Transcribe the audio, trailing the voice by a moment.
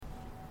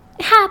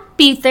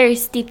Happy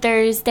Thirsty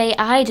Thursday.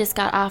 I just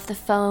got off the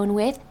phone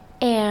with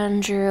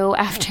Andrew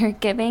after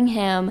giving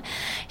him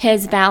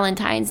his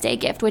Valentine's Day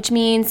gift, which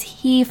means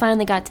he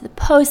finally got to the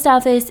post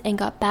office and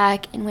got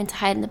back and went to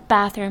hide in the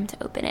bathroom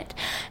to open it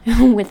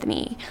with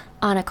me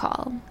on a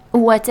call.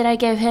 What did I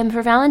give him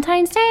for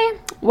Valentine's Day?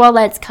 Well,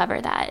 let's cover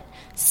that.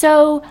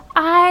 So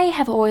I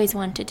have always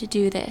wanted to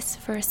do this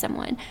for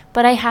someone,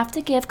 but I have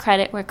to give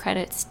credit where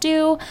credit's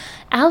due.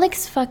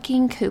 Alex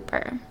fucking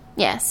Cooper.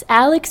 Yes,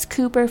 Alex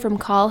Cooper from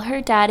Call Her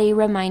Daddy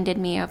reminded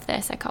me of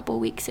this a couple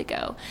weeks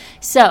ago.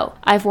 So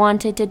I've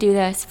wanted to do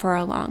this for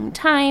a long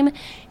time.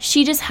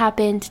 She just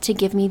happened to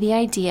give me the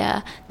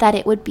idea that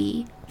it would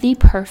be the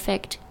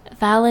perfect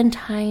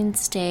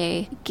Valentine's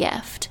Day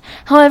gift.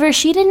 However,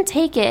 she didn't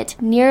take it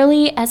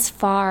nearly as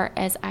far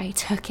as I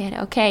took it,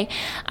 okay?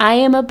 I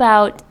am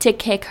about to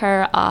kick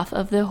her off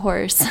of the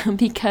horse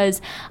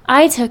because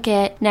I took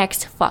it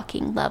next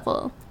fucking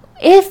level.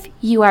 If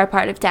you are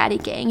part of Daddy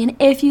Gang, and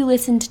if you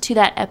listened to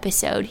that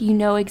episode, you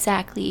know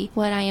exactly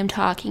what I am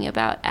talking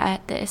about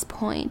at this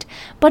point.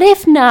 But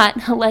if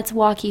not, let's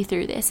walk you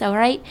through this,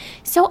 alright?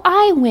 So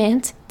I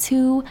went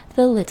to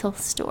the little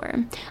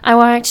store. I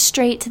walked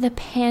straight to the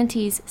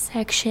panties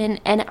section,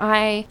 and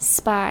I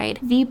spied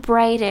the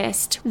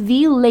brightest,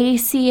 the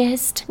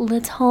laciest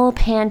little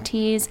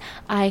panties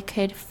I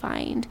could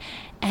find.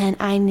 And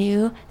I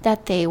knew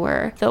that they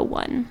were the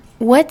one.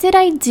 What did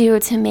I do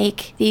to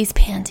make these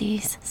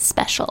panties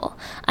special?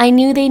 I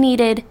knew they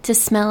needed to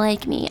smell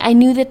like me. I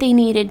knew that they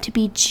needed to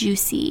be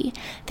juicy.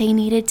 They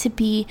needed to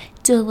be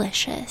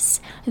delicious.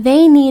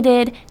 They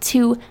needed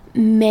to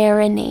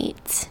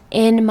marinate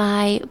in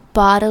my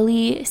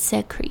bodily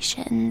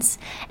secretions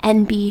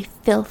and be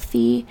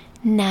filthy,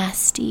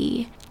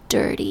 nasty,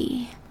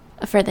 dirty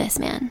for this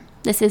man.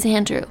 This is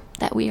Andrew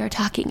that we are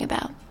talking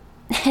about.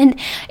 And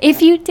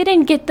if you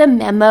didn't get the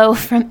memo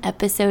from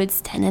episodes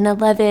 10 and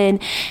 11,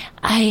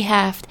 I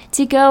have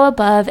to go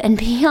above and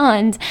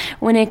beyond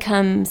when it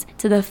comes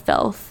to the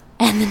filth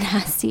and the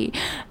nasty.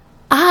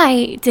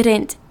 I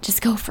didn't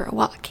just go for a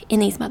walk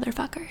in these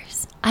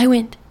motherfuckers. I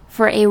went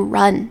for a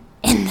run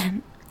in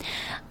them.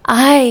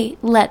 I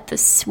let the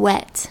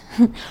sweat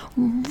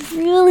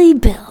really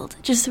build,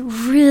 just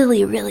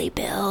really, really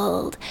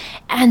build.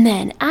 And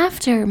then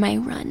after my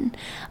run,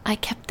 I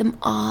kept them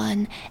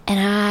on and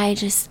I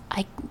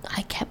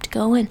kept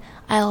going.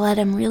 I let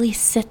them really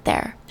sit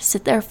there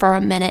for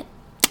a minute.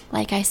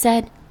 Like I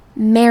said,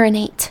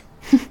 marinate.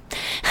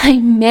 I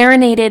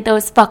marinated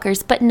those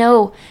fuckers, but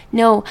no,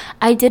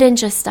 I didn't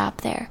just stop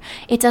there.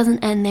 It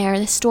doesn't end there.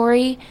 The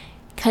story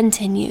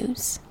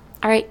continues.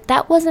 Alright,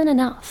 that wasn't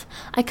enough.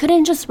 I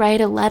couldn't just write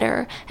a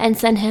letter and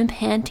send him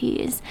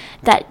panties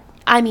that,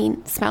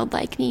 smelled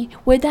like me.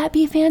 Would that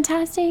be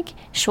fantastic?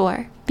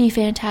 Sure, be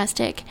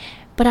fantastic.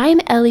 But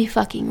I'm Ellie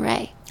fucking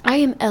Ray. I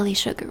am Ellie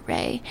Sugar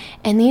Ray.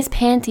 And these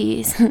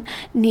panties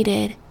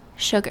needed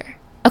sugar.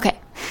 Okay.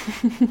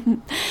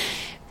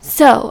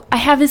 So, I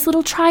have this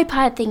little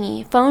tripod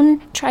thingy,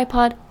 phone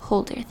tripod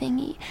holder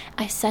thingy.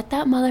 I set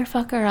that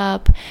motherfucker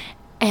up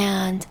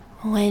and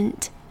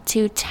went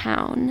to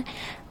town.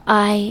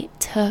 I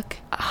took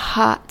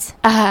hot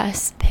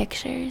ass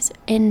pictures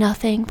in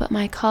nothing but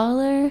my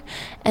collar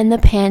and the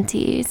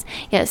panties.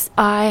 Yes,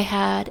 I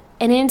had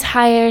an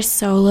entire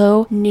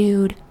solo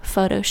nude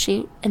photo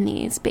shoot in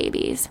these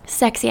babies.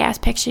 Sexy ass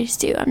pictures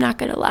too, I'm not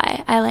gonna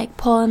lie. I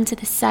pull them to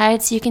the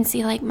side so you can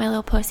see my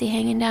little pussy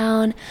hanging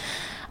down.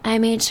 I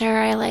made sure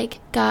I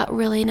got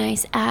really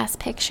nice ass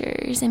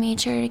pictures. I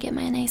made sure to get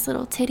my nice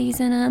little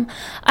titties in them.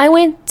 I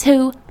went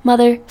to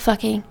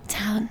motherfucking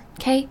town,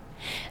 okay?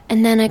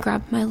 And then I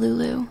grabbed my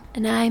Lulu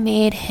and I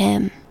made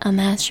him a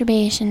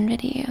masturbation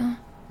video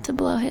to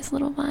blow his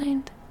little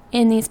mind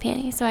in these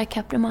panties. So I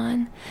kept them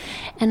on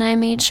and I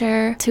made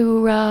sure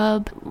to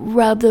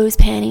rub those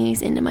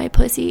panties into my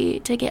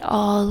pussy to get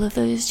all of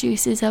those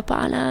juices up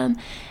on them.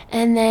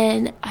 And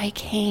then I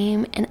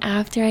came, and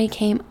after I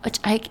came,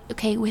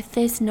 with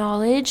this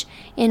knowledge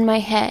in my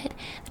head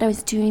that I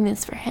was doing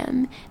this for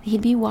him, that he'd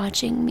be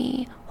watching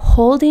me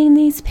holding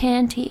these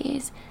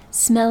panties,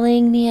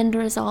 smelling the end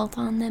result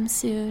on them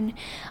soon,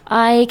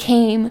 I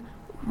came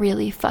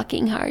really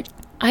fucking hard.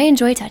 I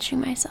enjoy touching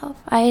myself.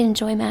 I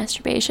enjoy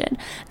masturbation.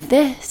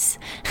 This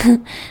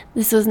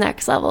was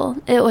next level.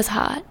 It was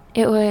hot.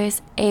 It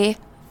was a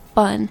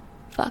fun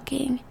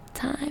fucking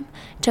time.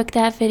 Took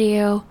that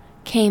video,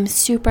 came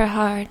super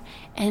hard,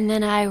 and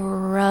then I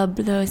rubbed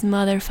those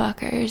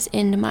motherfuckers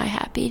into my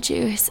happy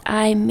juice.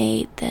 I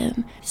made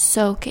them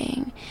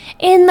soaking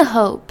in the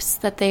hopes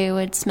that they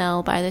would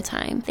smell by the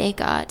time they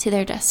got to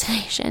their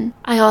destination.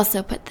 I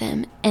also put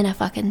them in a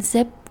fucking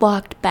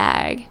Ziploc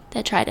bag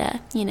that tried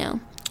to,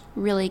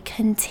 really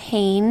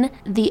contain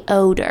the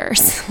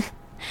odors.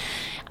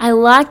 I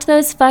locked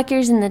those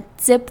fuckers in the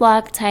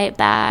Ziploc type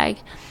bag.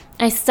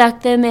 I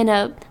stuck them in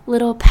a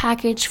little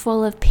package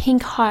full of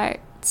pink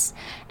hearts,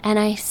 and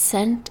I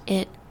sent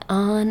it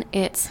on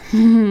its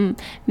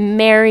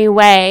merry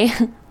way.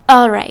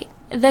 All right,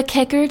 the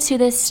kicker to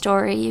this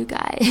story, you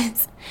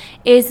guys,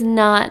 is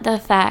not the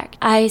fact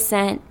I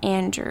sent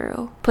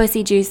Andrew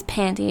pussy juice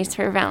panties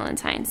for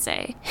Valentine's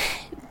Day.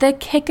 The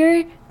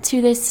kicker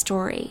to this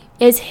story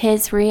is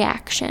his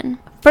reaction.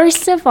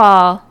 First of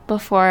all,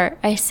 before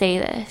I say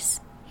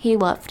this, he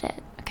loved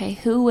it. Okay,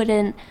 who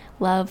wouldn't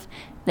love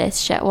this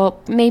shit?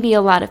 Well, maybe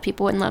a lot of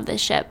people wouldn't love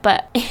this shit,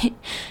 but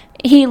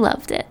he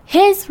loved it.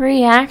 His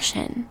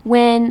reaction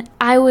when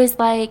I was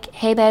like,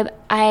 hey babe,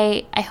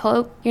 I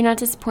hope you're not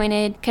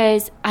disappointed,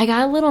 because I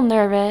got a little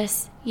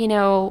nervous,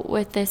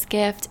 with this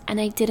gift, and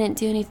I didn't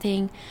do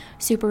anything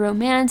super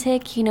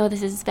romantic.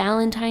 This is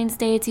Valentine's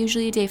Day. It's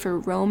usually a day for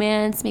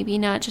romance, maybe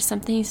not just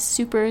something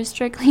super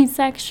strictly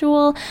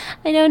sexual.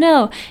 I don't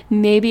know.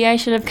 Maybe I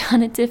should have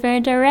gone a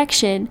different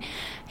direction.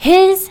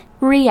 His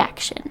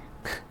reaction,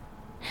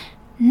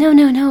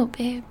 no,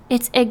 babe.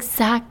 It's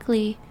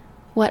exactly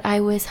what I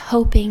was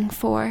hoping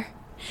for.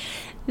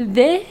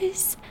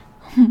 This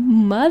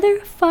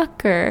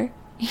motherfucker,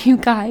 you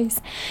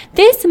guys,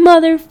 this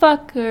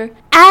motherfucker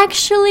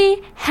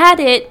actually had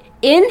it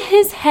in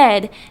his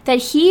head that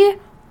he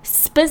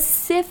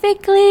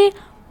specifically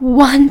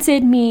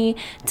wanted me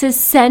to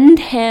send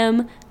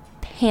him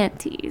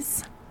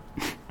panties.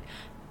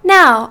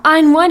 Now,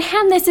 on one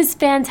hand, this is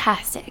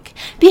fantastic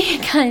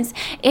because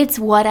it's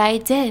what I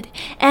did,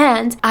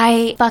 and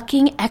I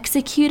fucking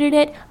executed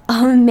it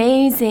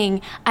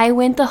amazing. I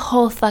went the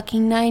whole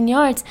fucking 9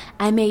 yards.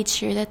 I made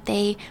sure that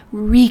they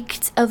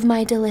reeked of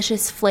my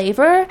delicious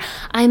flavor.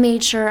 I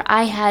made sure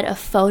I had a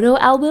photo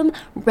album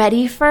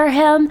ready for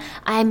him.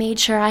 I made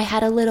sure I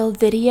had a little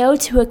video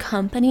to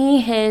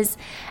accompany his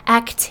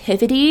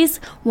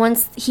activities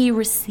once he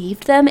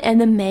received them in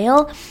the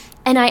mail.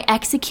 And I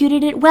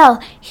executed it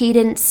well. He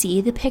didn't see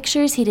the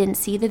pictures. He didn't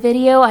see the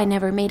video. I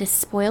never made a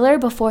spoiler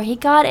before he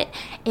got it.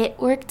 It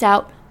worked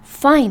out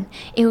fine.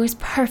 It was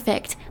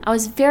perfect. I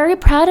was very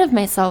proud of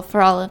myself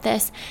for all of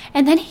this.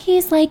 And then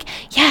he's like,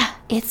 yeah,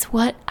 it's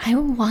what I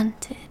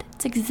wanted.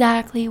 It's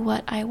exactly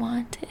what I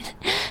wanted.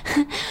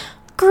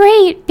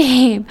 Great,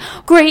 babe.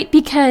 Great,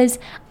 because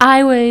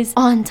I was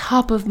on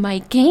top of my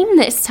game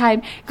this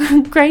time.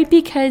 Great,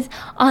 because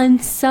on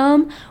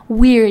some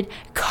weird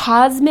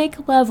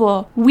cosmic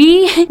level,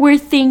 we were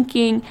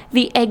thinking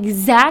the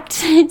exact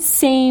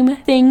same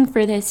thing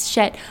for this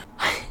shit.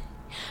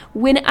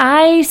 When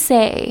I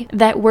say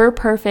that we're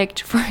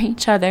perfect for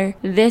each other,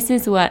 this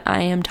is what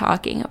I am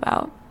talking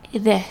about.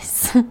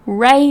 This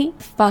right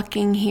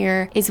fucking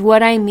here is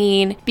what I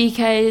mean,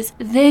 because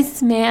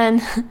this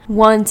man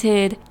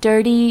wanted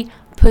dirty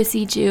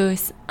pussy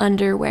juice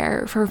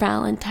underwear for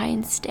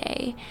Valentine's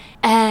Day,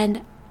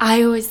 and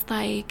I was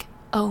like,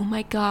 oh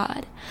my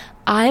god,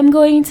 I'm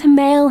going to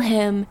mail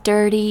him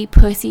dirty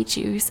pussy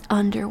juice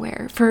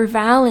underwear for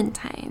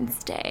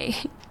Valentine's Day.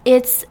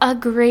 It's a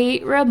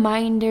great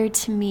reminder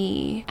to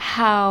me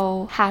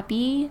how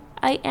happy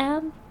I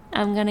am.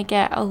 I'm going to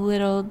get a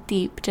little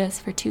deep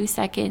just for 2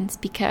 seconds,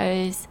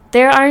 because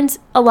there aren't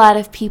a lot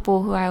of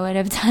people who I would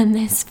have done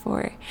this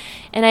for.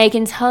 And I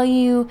can tell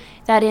you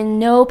that in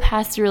no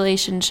past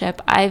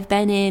relationship I've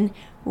been in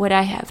would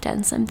I have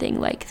done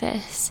something like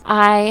this.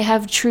 I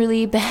have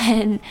truly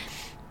been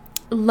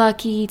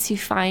lucky to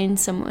find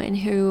someone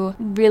who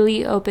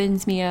really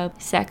opens me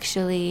up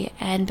sexually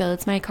and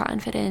builds my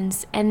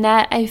confidence, and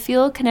that I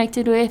feel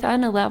connected with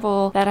on a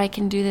level that I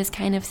can do this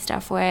kind of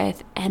stuff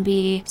with and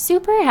be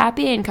super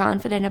happy and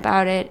confident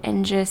about it,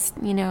 and just,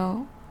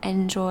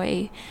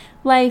 enjoy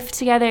life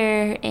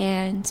together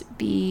and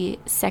be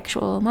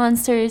sexual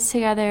monsters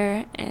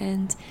together.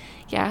 And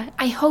yeah,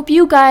 I hope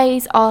you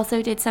guys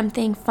also did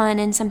something fun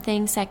and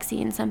something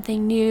sexy and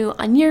something new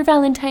on your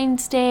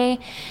Valentine's Day.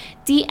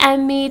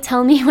 DM me,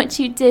 tell me what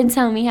you did,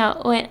 tell me how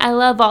it went. I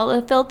love all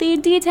the filthy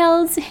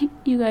details.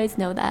 You guys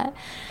know that.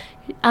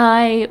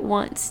 I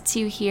want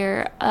to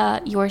hear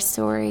your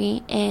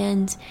story,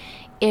 and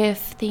if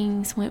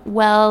things went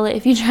well,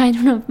 if you tried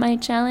one of my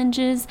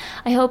challenges.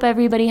 I hope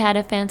everybody had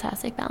a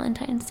fantastic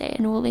Valentine's Day,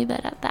 and we'll leave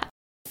it at that.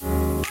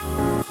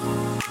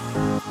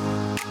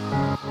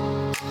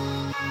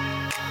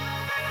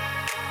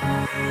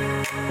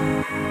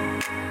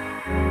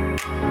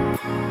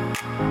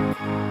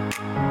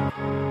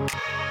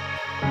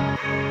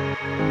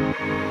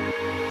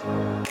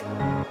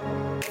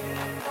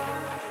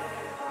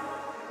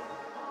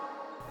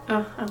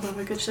 Oh, I love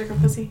a good sugar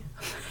pussy.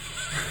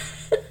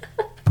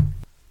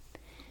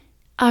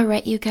 All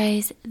right, you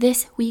guys,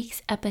 this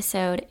week's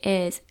episode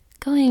is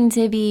going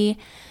to be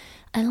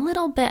a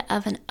little bit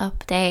of an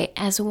update,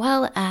 as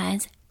well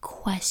as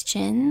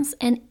questions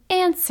and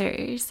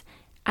answers.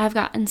 I've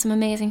gotten some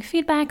amazing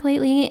feedback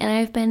lately, and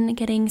I've been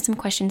getting some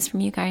questions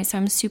from you guys, so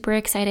I'm super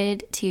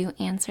excited to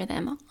answer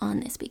them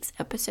on this week's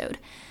episode.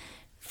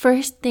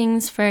 First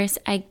things first,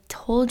 I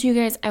told you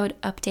guys I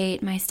would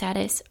update my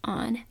status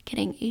on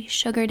getting a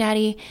sugar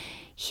daddy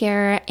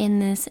here in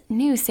this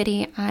new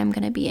city I'm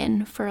going to be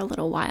in for a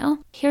little while.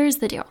 Here's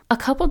the deal. A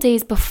couple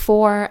days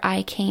before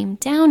I came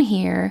down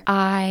here,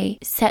 I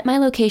set my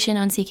location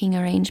on Seeking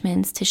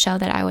Arrangements to show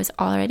that I was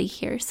already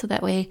here, so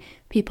that way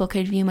people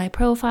could view my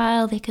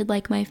profile, they could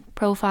like my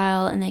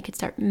profile, and they could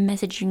start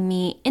messaging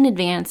me in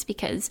advance,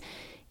 because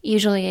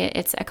Usually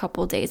it's a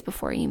couple days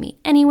before you meet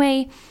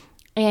anyway,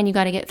 and you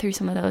got to get through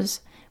some of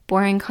those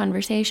boring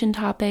conversation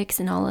topics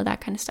and all of that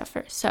kind of stuff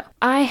first. So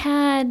I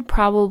had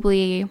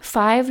probably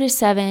 5 to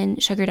 7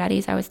 sugar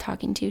daddies I was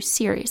talking to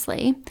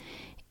seriously,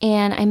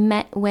 and I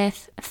met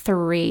with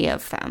 3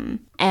 of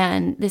them.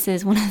 And this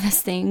is one of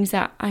those things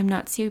that I'm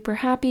not super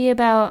happy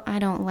about. I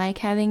don't like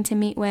having to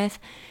meet with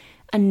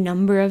a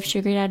number of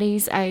sugar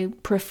daddies. I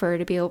prefer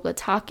to be able to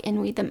talk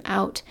and weed them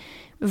out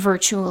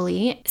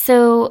virtually.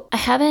 So I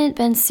haven't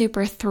been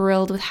super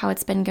thrilled with how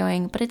it's been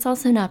going, but it's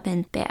also not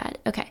been bad.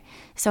 Okay,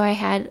 so I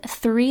had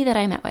 3 that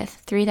I met with,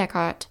 3 that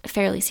got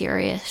fairly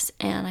serious,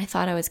 and I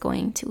thought I was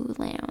going to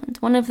land.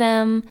 One of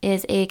them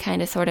is a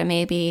kind of sort of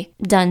maybe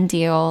done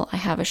deal. I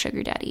have a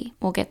sugar daddy.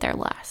 We'll get there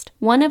last.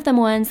 One of the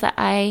ones that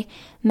I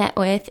met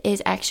with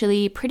is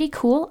actually pretty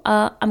cool.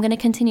 I'm going to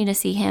continue to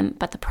see him,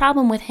 but the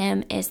problem with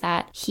him is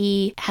that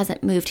he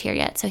hasn't moved here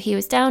yet. So he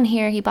was down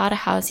here, he bought a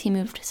house, he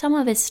moved some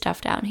of his stuff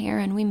down here,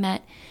 and we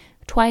met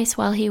twice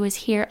while he was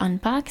here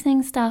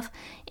unboxing stuff,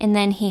 and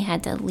then he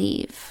had to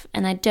leave.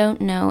 And I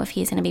don't know if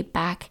he's going to be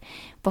back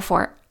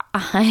before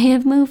I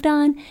have moved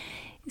on.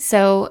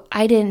 So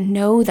I didn't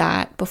know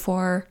that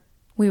before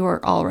we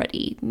were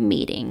already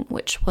meeting,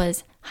 which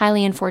was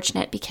highly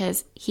unfortunate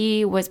because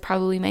he was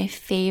probably my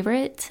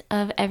favorite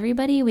of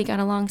everybody. We got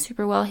along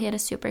super well. He had a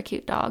super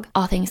cute dog.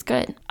 All things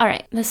good. All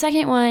right. The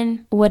second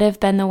one would have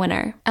been the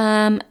winner.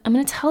 I'm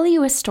going to tell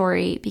you a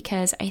story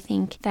because I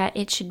think that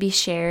it should be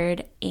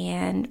shared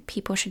and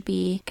people should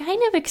be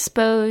kind of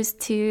exposed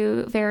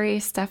to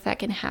various stuff that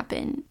can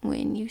happen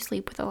when you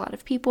sleep with a lot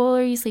of people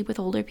or you sleep with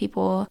older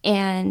people.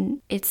 And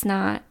it's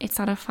not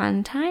a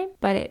fun time,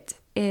 but it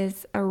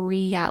is a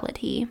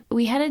reality.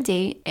 We had a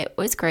date. It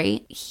was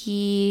great.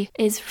 He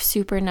is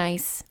super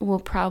nice.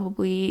 We'll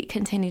probably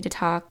continue to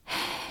talk.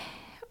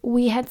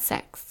 We had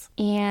sex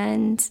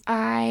and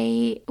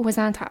I was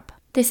on top.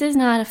 This is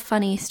not a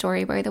funny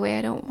story, by the way.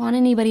 I don't want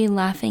anybody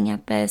laughing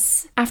at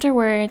this.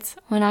 Afterwards,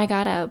 when I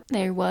got up,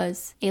 there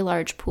was a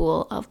large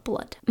pool of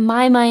blood.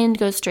 My mind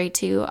goes straight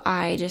to,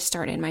 I just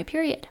started my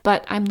period.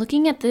 But I'm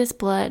looking at this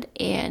blood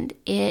and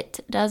it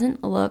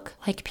doesn't look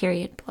like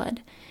period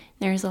blood.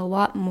 There's a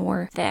lot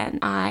more than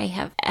I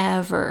have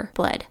ever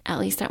bled, at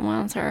least at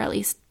once, or at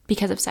least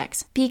because of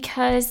sex.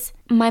 Because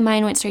my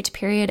mind went straight to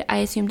period, I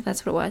assumed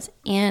that's what it was.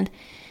 And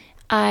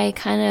I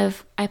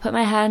put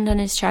my hand on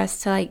his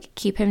chest to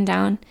keep him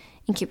down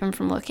and keep him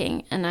from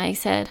looking. And I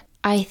said,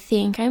 I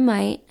think I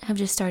might have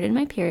just started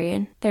my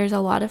period. There's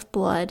a lot of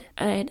blood.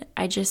 I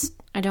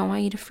don't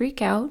want you to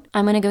freak out.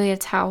 I'm going to go get a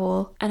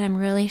towel and I'm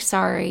really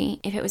sorry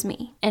if it was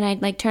me. And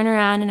I'd turn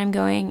around and I'm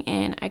going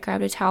and I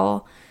grabbed a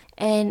towel.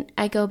 And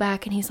I go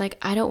back and he's like,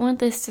 I don't want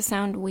this to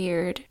sound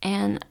weird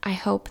and I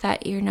hope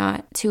that you're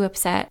not too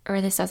upset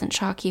or this doesn't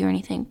shock you or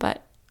anything,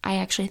 but I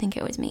actually think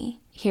it was me.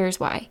 Here's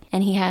why.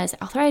 And he has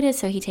arthritis,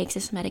 so he takes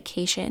this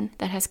medication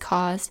that has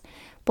caused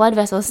blood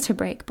vessels to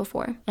break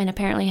before. And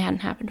apparently it hadn't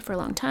happened for a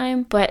long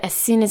time. But as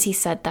soon as he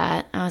said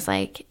that, I was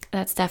like,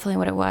 that's definitely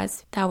what it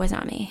was. That was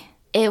not me.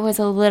 It was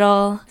a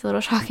little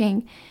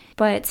shocking.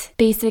 But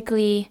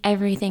basically,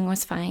 everything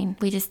was fine.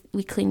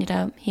 We cleaned it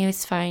up. He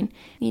was fine.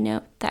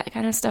 That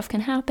kind of stuff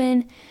can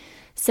happen.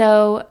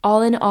 So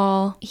all in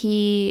all,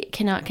 he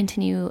cannot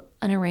continue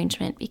an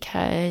arrangement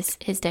because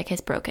his dick has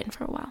broken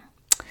for a while,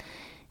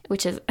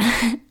 which is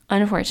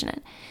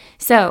unfortunate.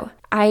 So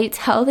I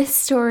tell this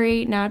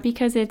story not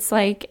because it's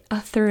a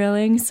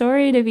thrilling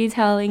story to be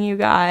telling you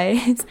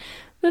guys,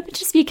 but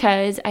just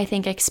because I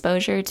think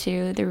exposure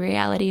to the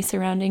reality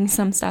surrounding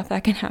some stuff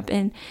that can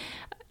happen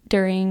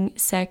during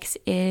sex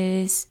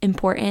is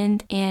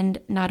important. And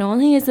not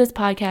only is this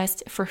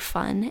podcast for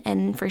fun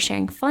and for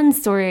sharing fun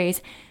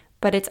stories,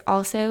 but it's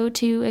also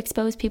to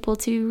expose people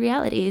to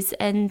realities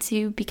and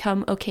to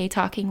become okay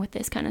talking with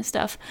this kind of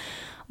stuff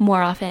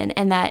more often.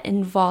 And that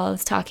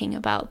involves talking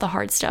about the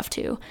hard stuff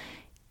too,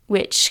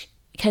 which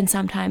can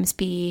sometimes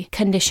be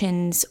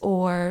conditions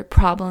or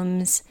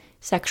problems,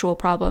 sexual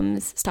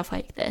problems, stuff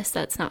like this.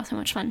 That's not so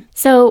much fun.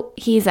 So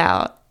he's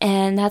out.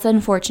 And that's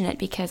unfortunate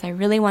because I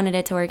really wanted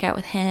it to work out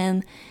with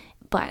him.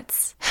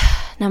 But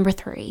number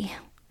three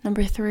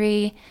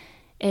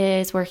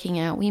is working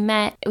out. We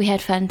met, we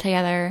had fun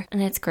together,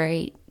 and it's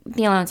great.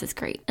 The allowance is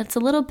great. It's a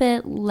little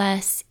bit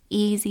less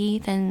easy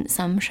than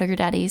some sugar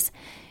daddies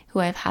who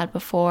I've had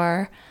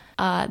before.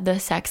 The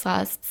sex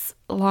lasts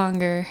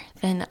longer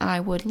than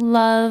I would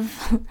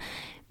love,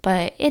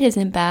 but it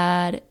isn't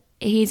bad.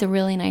 He's a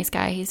really nice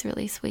guy. He's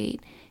really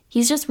sweet.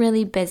 He's just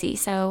really busy.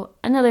 So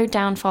another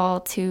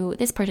downfall to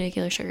this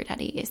particular sugar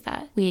daddy is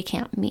that we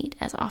can't meet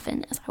as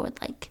often as I would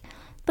like.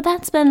 But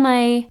that's been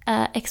my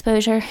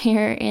exposure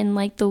here in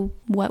the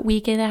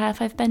week and a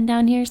half I've been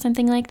down here,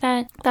 something like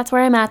that. That's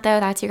where I'm at though.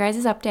 That's your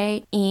guys'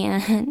 update.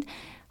 And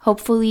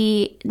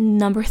hopefully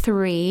number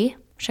 3,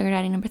 sugar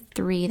daddy number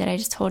 3 that I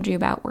just told you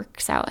about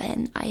works out.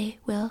 And I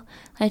will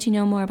let you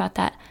know more about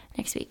that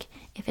next week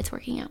if it's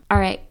working out. All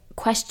right.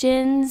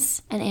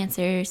 questions and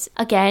answers.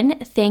 Again,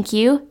 thank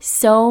you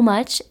so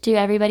much to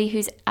everybody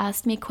who's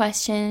asked me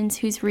questions,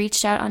 who's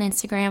reached out on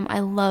Instagram. I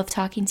love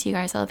talking to you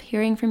guys. I love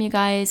hearing from you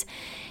guys.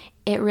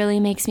 It really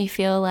makes me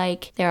feel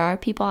like there are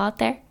people out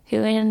there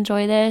who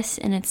enjoy this,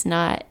 and it's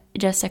not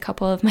just a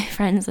couple of my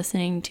friends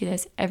listening to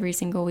this every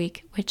single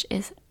week, which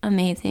is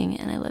amazing,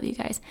 and I love you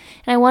guys.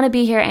 And I want to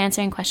be here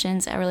answering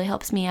questions. It really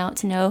helps me out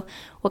to know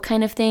what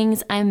kind of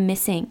things I'm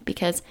missing,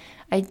 because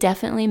I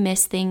definitely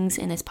miss things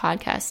in this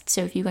podcast.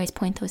 So if you guys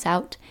point those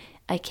out,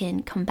 I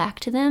can come back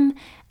to them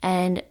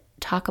and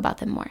talk about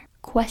them more.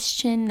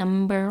 Question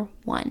number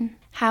 1.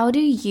 How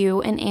do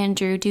you and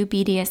Andrew do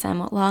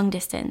BDSM long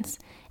distance?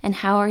 And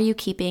how are you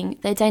keeping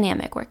the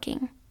dynamic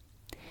working?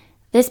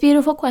 This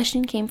beautiful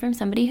question came from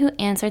somebody who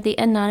answered the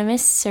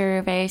anonymous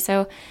survey.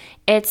 So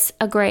it's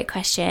a great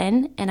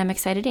question and I'm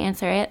excited to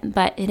answer it,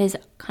 but it is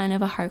kind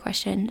of a hard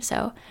question.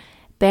 So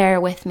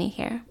bear with me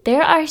here.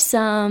 There are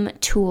some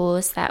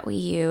tools that we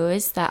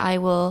use that I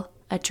will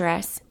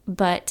address,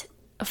 but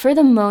for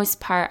the most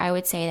part, I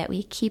would say that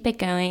we keep it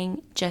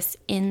going just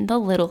in the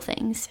little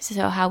things.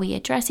 So how we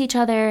address each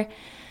other,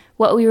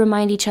 what we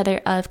remind each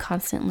other of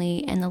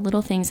constantly, and the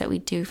little things that we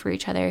do for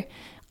each other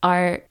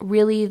are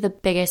really the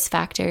biggest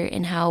factor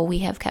in how we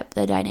have kept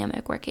the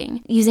dynamic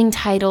working. Using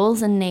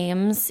titles and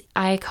names,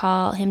 I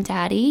call him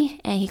Daddy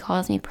and he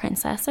calls me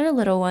Princess or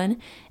Little One.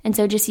 And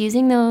so just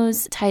using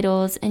those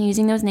titles and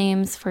using those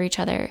names for each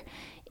other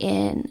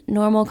in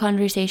normal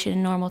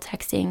conversation, normal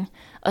texting,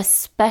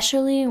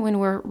 especially when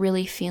we're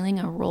really feeling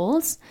our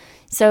roles.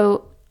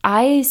 So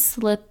I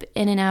slip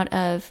in and out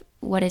of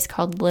what is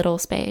called little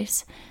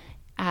space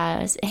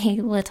as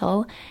a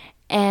little,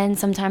 and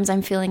sometimes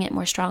I'm feeling it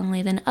more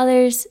strongly than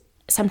others.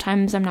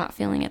 Sometimes I'm not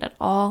feeling it at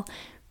all.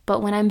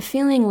 But when I'm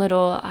feeling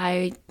little,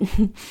 I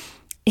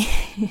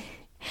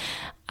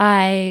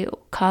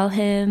call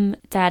him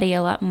Daddy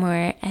a lot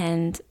more,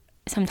 and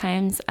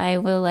sometimes I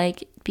will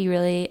be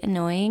really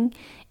annoying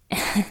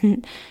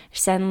and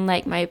send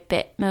my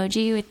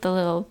Bitmoji with the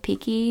little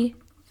peeky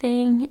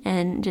thing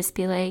and just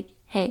be like,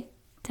 hey,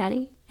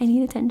 Daddy, I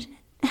need attention.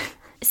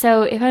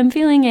 So if I'm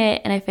feeling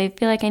it and if I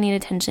feel like I need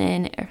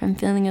attention, or if I'm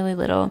feeling really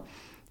little,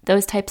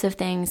 those types of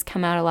things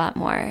come out a lot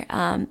more.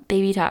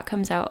 Baby talk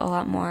comes out a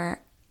lot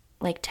more,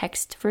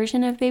 text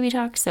version of baby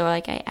talk. So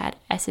I add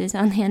S's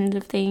on the end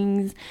of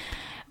things,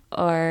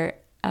 or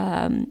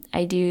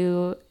I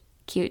do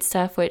cute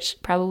stuff, which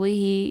probably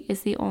he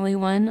is the only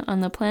one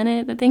on the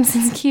planet that thinks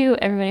it's cute.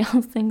 Everybody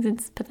else thinks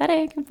it's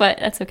pathetic, but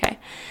that's okay.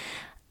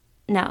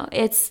 No,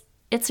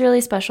 it's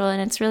really special,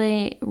 and it's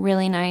really,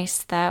 really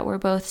nice that we're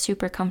both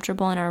super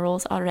comfortable in our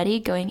roles already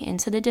going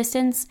into the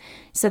distance.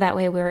 So that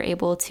way we're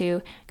able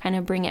to kind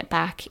of bring it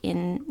back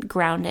and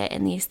ground it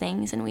in these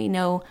things. And we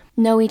know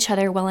each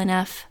other well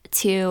enough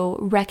to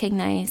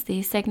recognize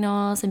these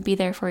signals and be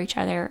there for each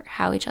other,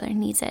 how each other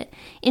needs it.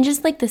 In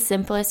just the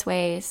simplest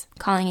ways,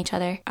 calling each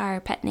other our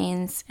pet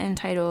names and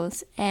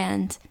titles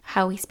and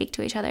how we speak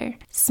to each other.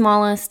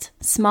 Smallest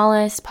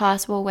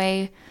possible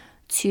way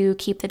to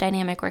keep the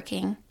dynamic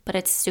working, but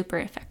it's super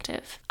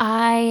effective.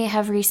 I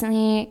have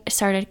recently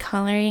started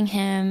coloring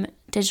him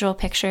digital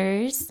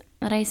pictures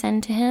that I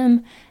send to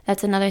him.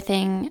 That's another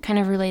thing kind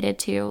of related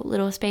to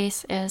little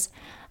space, is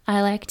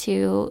I like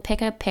to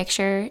pick a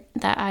picture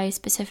that I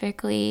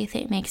specifically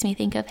think makes me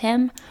think of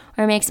him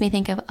or makes me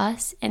think of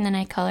us, and then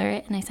I color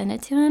it and I send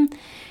it to him.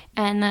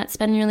 And that's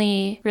been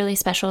really, really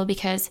special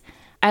because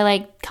I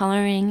like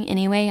coloring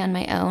anyway on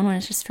my own when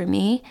it's just for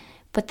me.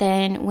 But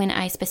then when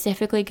I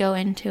specifically go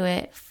into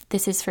it,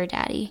 this is for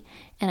Daddy,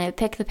 and I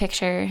pick the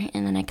picture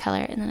and then I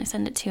color it and then I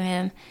send it to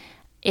him,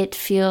 it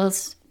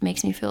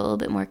makes me feel a little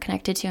bit more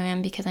connected to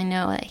him because I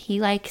know that he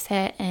likes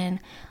it and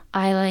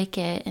I like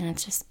it, and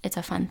it's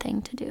a fun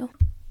thing to do.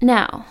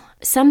 Now,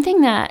 something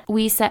that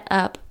we set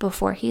up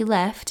before he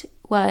left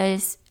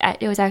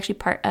it was actually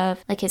part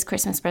of his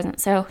Christmas present.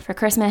 So for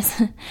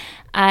Christmas,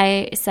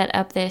 I set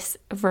up this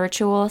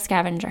virtual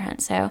scavenger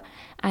hunt. So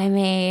I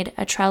made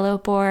a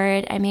Trello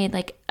board, I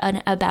made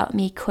an About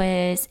Me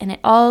quiz, and it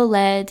all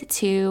led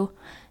to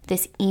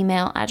this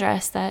email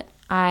address that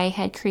I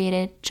had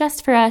created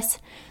just for us,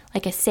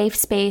 a safe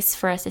space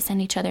for us to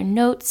send each other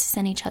notes,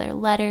 send each other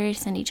letters,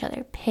 send each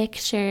other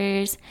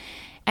pictures.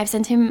 I've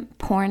sent him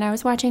porn I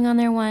was watching on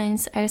there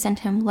once. I've sent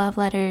him love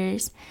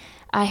letters.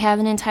 I have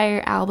an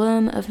entire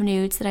album of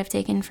nudes that I've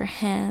taken for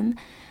him.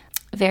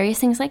 Various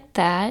things like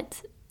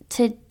that.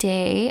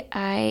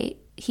 Today,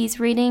 he's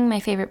reading my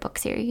favorite book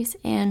series,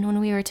 and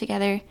when we were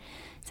together,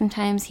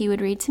 sometimes he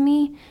would read to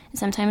me, and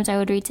sometimes I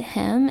would read to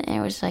him, and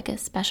it was a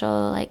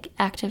special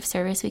active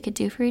service we could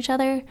do for each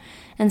other.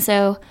 And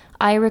so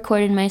I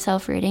recorded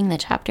myself reading the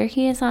chapter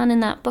he is on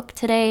in that book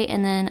today,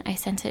 and then I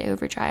sent it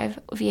overdrive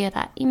via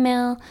that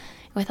email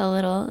with a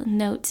little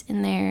note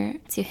in there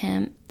to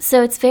him.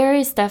 So it's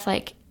various stuff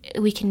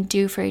we can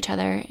do for each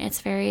other. It's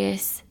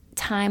various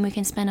time we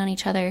can spend on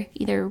each other,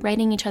 either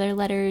writing each other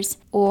letters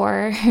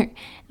or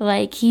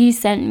he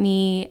sent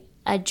me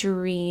a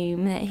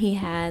dream that he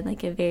had,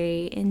 a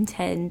very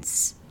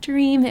intense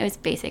dream. It was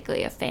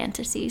basically a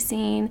fantasy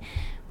scene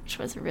which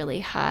was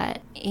really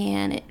hot,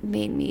 and it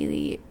made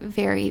me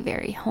very,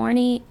 very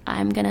horny.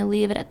 I'm gonna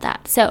leave it at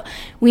that. So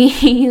we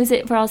use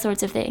it for all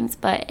sorts of things,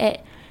 but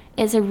it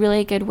is a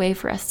really good way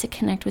for us to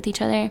connect with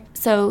each other.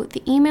 So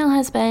the email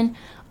has been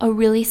a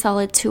really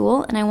solid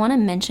tool, and I want to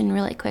mention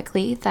really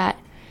quickly that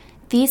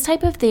these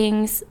type of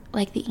things,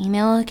 like the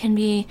email, can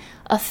be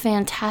a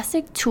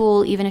fantastic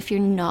tool even if you're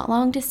not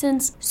long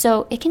distance.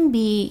 So it can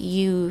be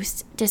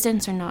used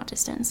distance or not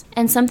distance.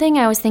 And something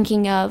I was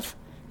thinking of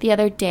the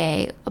other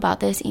day about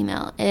this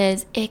email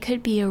is it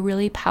could be a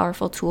really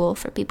powerful tool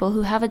for people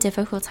who have a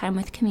difficult time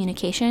with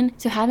communication.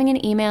 So having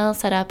an email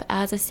set up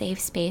as a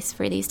safe space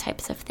for these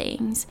types of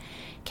things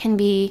can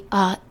be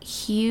a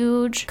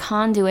huge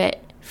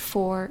conduit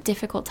for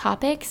difficult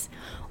topics.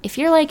 If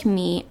you're like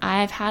me,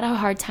 I've had a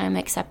hard time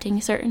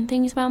accepting certain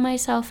things about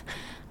myself,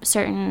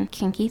 certain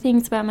kinky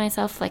things about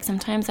myself. Like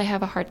sometimes I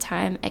have a hard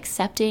time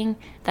accepting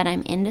that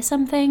I'm into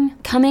something.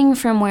 Coming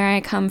from where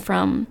I come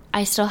from,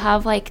 I still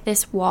have like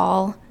this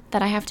wall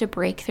that I have to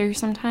break through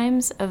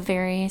sometimes of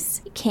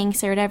various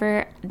kinks or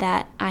whatever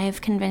that I have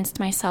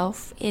convinced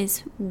myself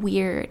is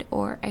weird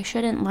or I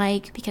shouldn't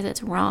like because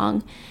it's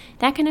wrong,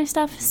 that kind of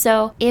stuff.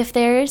 So if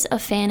there's a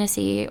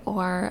fantasy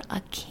or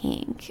a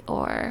kink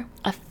or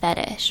a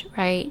fetish,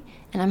 right,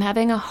 and I'm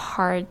having a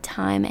hard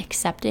time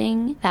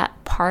accepting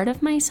that part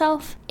of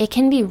myself, it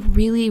can be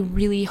really,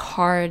 really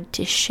hard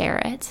to share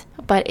it.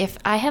 But if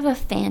I have a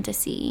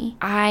fantasy,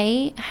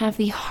 I have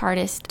the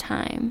hardest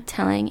time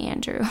telling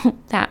Andrew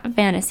that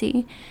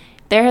fantasy.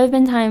 There have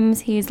been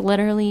times he's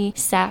literally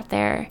sat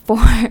there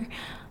for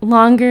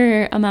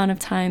longer amount of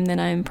time than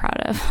I'm proud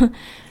of,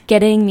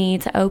 getting me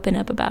to open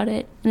up about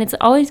it. And it's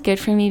always good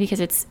for me because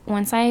it's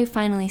once I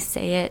finally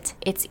say it,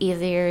 it's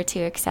easier to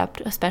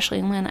accept,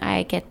 especially when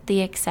I get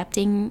the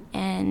accepting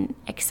and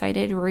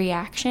excited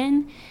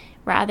reaction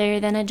rather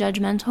than a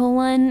judgmental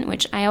one,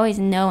 which I always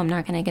know I'm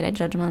not going to get a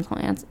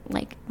judgmental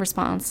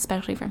response,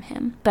 especially from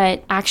him.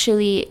 But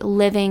actually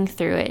living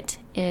through it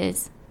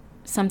is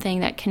something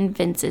that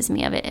convinces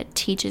me of it. It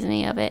teaches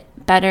me of it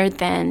better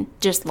than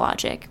just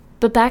logic.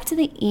 But back to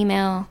the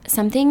email,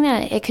 something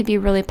that it could be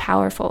really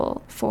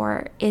powerful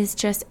for is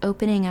just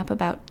opening up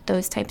about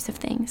those types of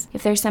things.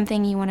 If there's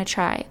something you want to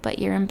try, but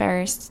you're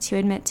embarrassed to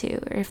admit to,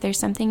 or if there's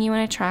something you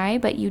want to try,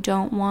 but you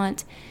don't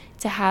want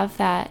to have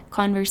that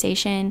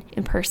conversation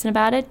in person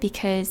about it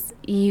because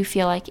you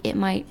feel like it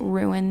might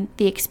ruin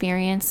the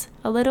experience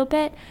a little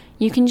bit,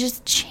 you can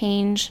just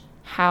change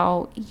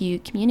how you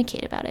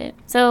communicate about it.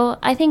 So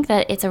I think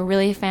that it's a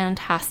really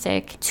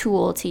fantastic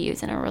tool to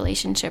use in a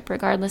relationship,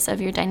 regardless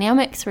of your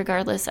dynamics,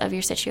 regardless of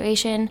your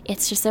situation.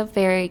 It's just a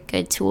very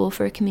good tool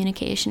for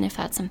communication if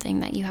that's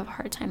something that you have a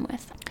hard time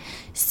with.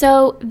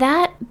 So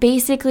that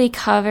basically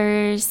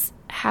covers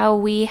how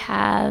we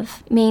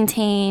have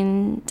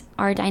maintained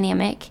our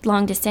dynamic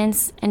long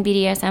distance and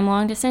BDSM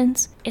long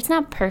distance. It's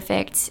not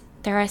perfect.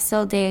 There are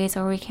still days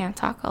where we can't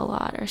talk a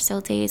lot, or still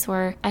days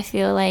where I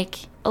feel like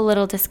a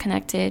little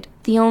disconnected.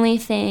 The only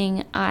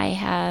thing I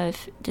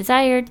have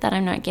desired that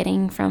I'm not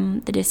getting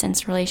from the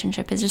distance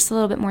relationship is just a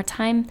little bit more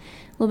time,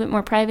 a little bit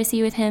more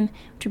privacy with him,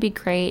 which would be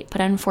great.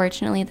 But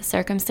unfortunately, the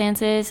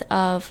circumstances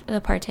of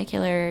the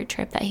particular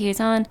trip that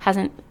he's on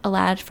hasn't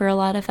allowed for a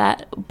lot of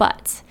that.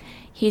 But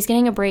he's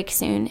getting a break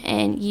soon,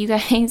 and you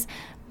guys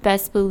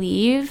best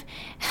believe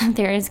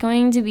there is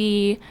going to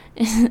be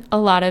a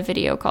lot of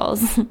video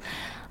calls.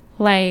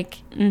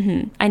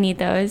 I need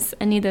those.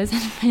 I need those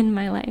in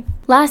my life.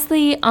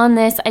 Lastly, on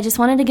this, I just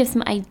wanted to give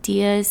some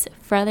ideas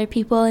for other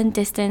people in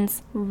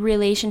distance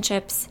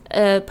relationships,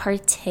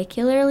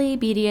 particularly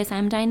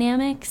BDSM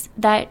dynamics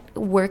that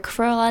work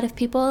for a lot of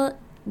people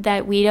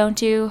that we don't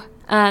do.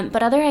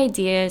 But other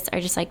ideas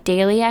are just like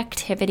daily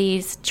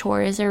activities,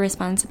 chores, or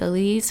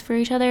responsibilities for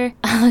each other.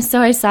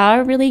 So I saw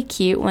a really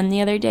cute one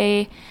the other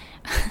day,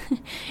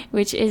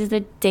 which is the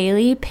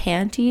daily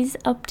panties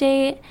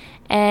update.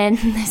 And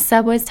the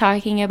sub was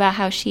talking about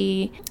how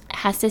she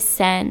has to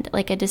send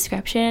like a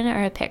description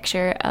or a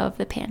picture of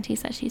the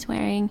panties that she's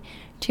wearing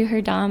to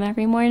her dom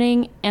every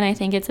morning. And I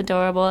think it's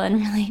adorable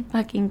and really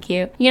fucking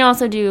cute. You can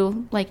also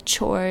do like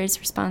chores,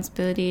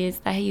 responsibilities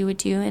that you would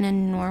do in a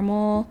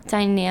normal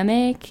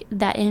dynamic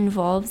that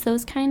involves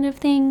those kind of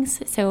things.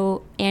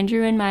 So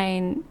Andrew and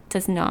mine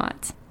does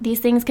not. These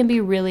things can be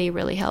really,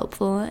 really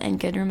helpful and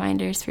good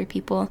reminders for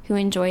people who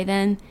enjoy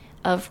them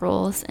of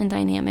roles and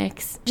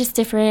dynamics, just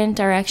different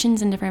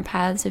directions and different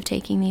paths of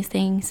taking these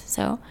things.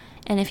 So,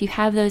 and if you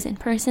have those in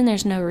person,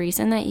 there's no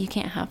reason that you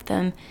can't have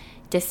them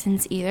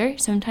distance either.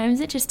 Sometimes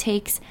it just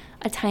takes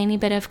a tiny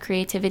bit of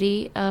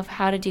creativity of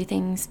how to do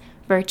things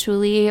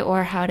virtually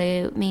or how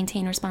to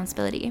maintain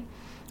responsibility.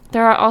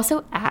 There are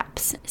also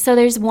apps. So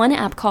there's one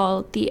app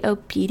called the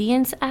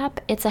Obedience app.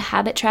 It's a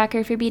habit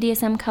tracker for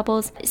BDSM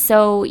couples.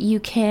 So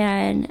you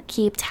can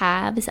keep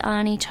tabs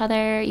on each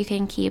other. You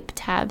can keep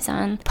tabs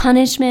on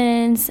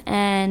punishments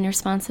and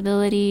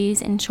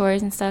responsibilities and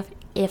chores and stuff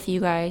if you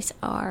guys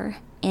are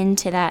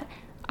into that.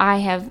 I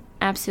have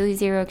absolutely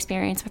zero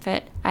experience with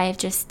it. I've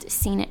just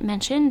seen it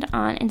mentioned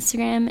on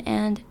Instagram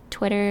and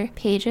Twitter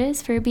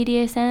pages for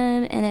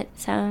BDSM, and it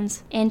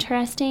sounds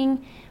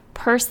interesting.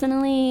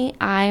 Personally,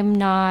 I'm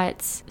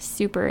not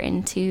super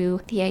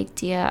into the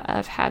idea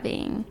of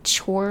having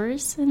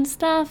chores and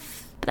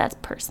stuff, but that's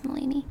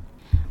personally me.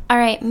 All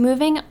right,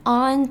 moving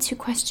on to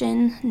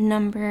question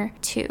number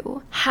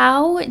 2.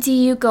 How do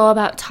you go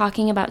about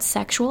talking about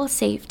sexual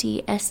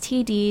safety,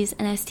 STDs,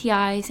 and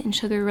STIs in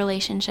sugar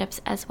relationships,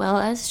 as well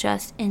as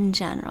just in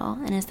general?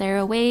 And is there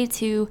a way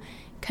to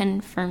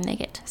confirm they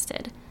get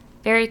tested?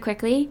 Very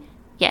quickly,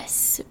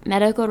 yes,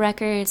 medical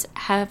records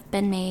have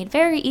been made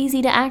very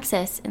easy to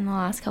access in the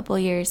last couple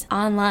of years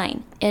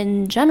online.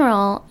 In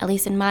general, at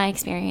least in my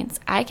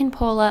experience, I can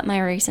pull up my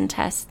recent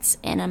tests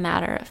in a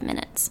matter of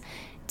minutes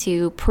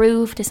to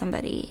prove to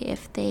somebody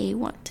if they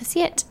want to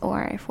see it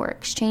or if we're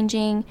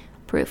exchanging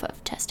proof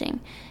of testing.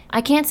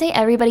 I can't say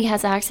everybody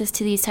has access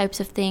to these types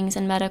of things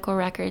and medical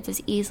records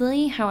as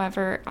easily.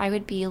 However, I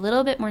would be a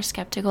little bit more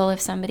skeptical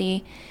if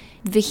somebody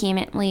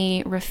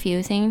vehemently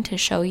refusing to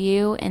show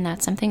you, and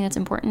that's something that's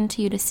important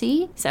to you to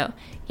see. So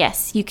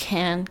yes, you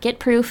can get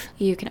proof.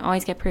 You can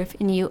always get proof,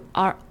 and you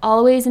are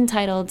always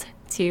entitled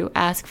to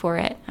ask for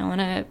it. I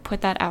want to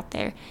put that out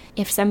there.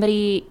 If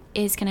somebody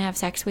is going to have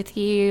sex with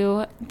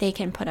you, they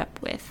can put up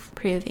with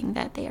proving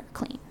that they are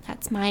clean.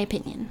 That's my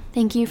opinion.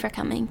 Thank you for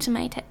coming to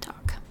my TED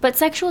Talk. But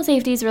sexual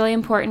safety is really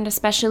important,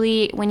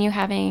 especially when you're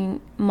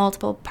having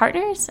multiple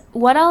partners.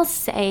 What I'll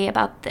say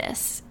about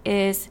this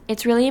is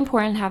it's really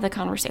important to have the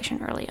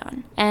conversation early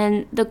on.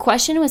 And the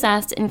question was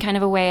asked in kind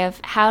of a way of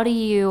how do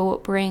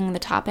you bring the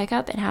topic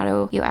up and how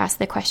do you ask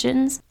the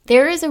questions?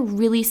 There is a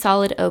really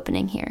solid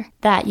opening here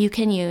that you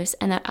can use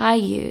and that I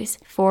use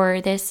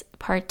for this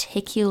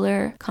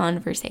particular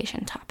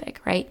conversation topic,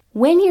 right?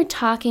 When you're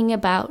talking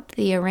about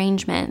the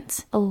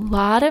arrangement, a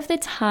lot of the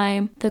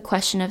time the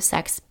question of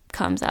sex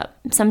comes up.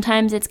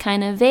 Sometimes it's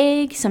kind of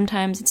vague,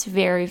 sometimes it's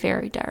very,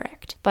 very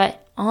direct.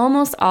 But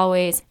almost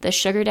always the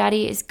sugar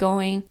daddy is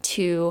going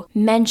to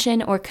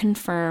mention or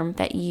confirm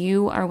that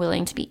you are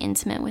willing to be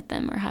intimate with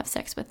them or have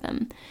sex with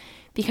them.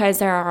 Because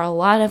there are a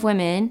lot of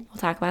women, we'll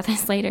talk about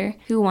this later,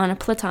 who want a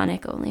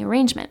platonic only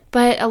arrangement.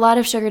 But a lot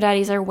of sugar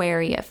daddies are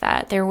wary of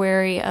that. They're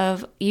wary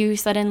of you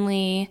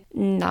suddenly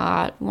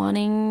not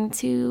wanting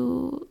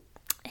to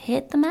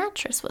hit the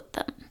mattress with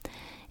them.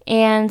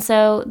 And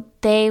so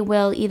they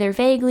will either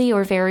vaguely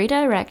or very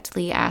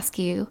directly ask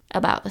you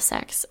about the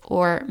sex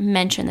or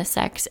mention the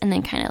sex and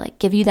then kind of like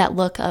give you that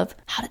look of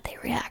how did they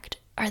react?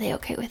 Are they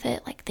okay with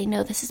it? Like they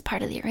know this is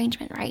part of the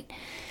arrangement, right?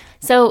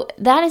 So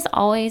that is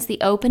always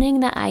the opening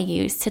that I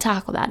use to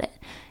talk about it,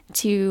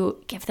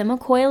 to give them a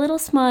coy little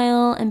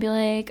smile and be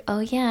like,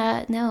 oh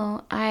yeah,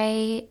 no,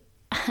 I'm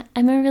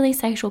a really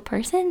sexual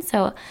person,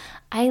 so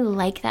I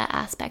like that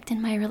aspect in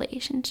my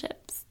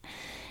relationships.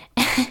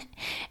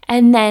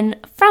 And then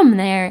from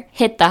there,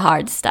 hit the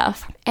hard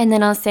stuff. And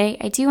then I'll say,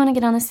 I do want to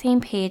get on the same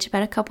page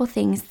about a couple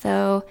things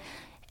though,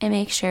 and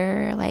make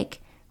sure like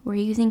we're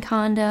using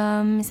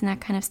condoms and that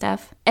kind of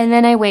stuff. And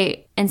then I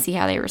wait and see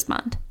how they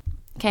respond.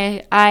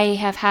 Okay, I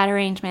have had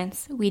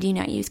arrangements. We do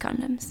not use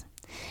condoms.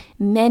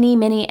 Many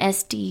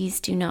SDs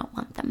do not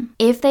want them.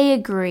 If they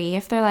agree,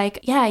 if they're like,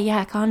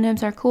 yeah,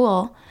 condoms are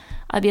cool,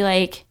 I'll be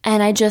like,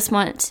 and I just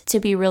want to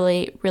be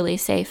really, really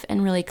safe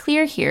and really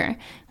clear here.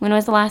 When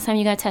was the last time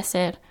you got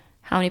tested?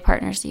 How many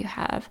partners do you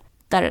have?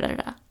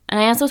 Da-da-da-da. And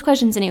I ask those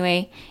questions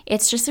anyway.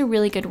 It's just a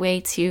really good way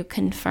to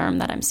confirm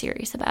that I'm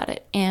serious about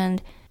it and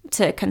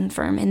to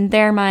confirm in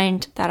their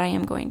mind that I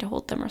am going to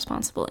hold them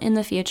responsible in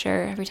the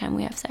future every time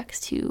we have sex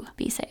to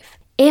be safe.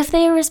 If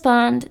they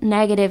respond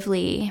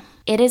negatively,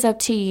 it is up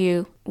to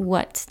you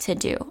what to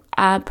do.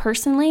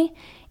 Personally,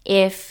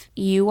 if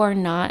you are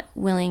not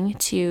willing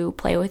to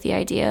play with the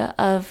idea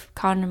of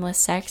condomless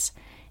sex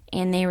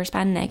and they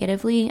respond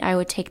negatively, I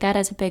would take that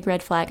as a big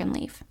red flag and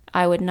leave.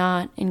 I would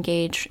not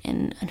engage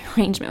in an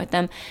arrangement with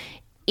them.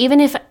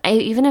 Even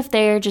if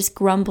they're just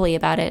grumbly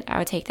about it, I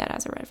would take that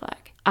as a red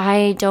flag.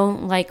 I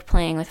don't like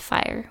playing with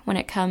fire when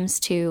it comes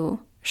to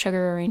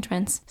sugar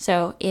arrangements.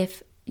 So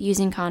if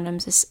using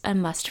condoms is a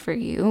must for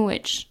you,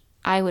 which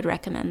I would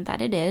recommend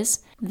that it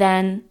is,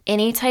 then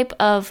any type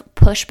of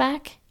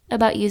pushback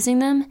about using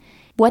them,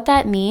 what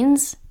that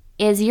means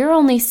is you're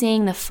only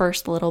seeing the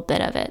first little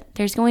bit of it.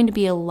 There's going to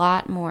be a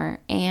lot more,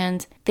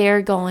 and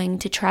they're going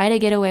to try to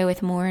get away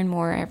with more and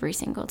more every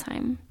single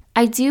time.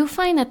 I do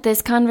find that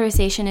this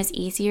conversation is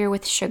easier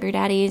with sugar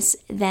daddies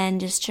than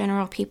just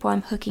general people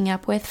I'm hooking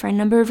up with for a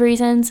number of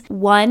reasons.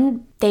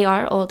 One, they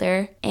are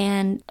older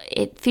and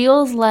it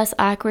feels less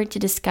awkward to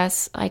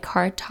discuss like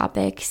hard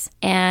topics,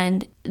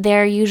 and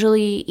they're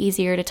usually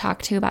easier to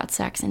talk to about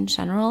sex in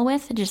general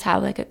with and just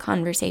have like a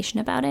conversation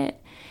about it.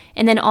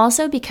 And then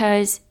also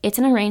because it's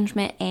an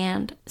arrangement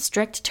and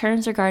strict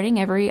terms regarding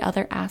every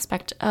other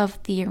aspect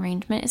of the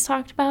arrangement is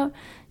talked about.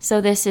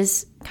 So this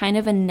is kind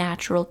of a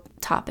natural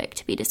topic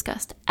to be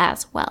discussed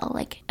as well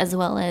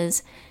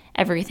as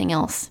everything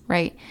else,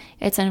 right?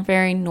 It's a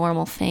very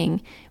normal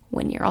thing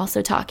when you're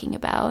also talking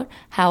about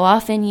how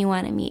often you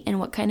want to meet and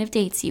what kind of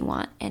dates you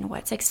want and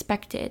what's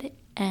expected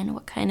and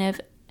what kind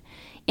of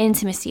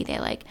intimacy they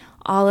like,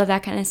 all of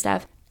that kind of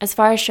stuff. as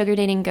far as sugar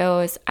dating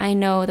goes, I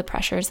know the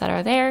pressures that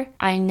are there.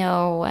 I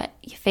know what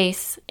you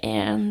face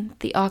and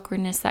the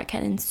awkwardness that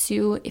can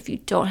ensue if you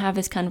don't have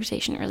this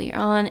conversation earlier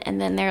on, and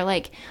then they're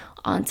like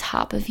on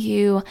top of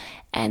you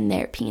and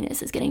their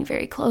penis is getting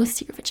very close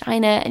to your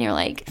vagina and you're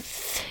like,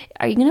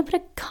 are you gonna put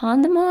a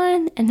condom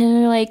on? And then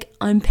they're like,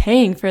 I'm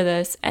paying for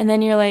this. And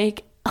then you're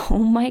like, oh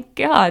my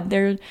God,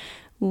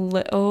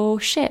 oh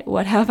shit,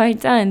 what have I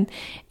done?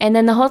 And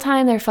then the whole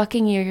time they're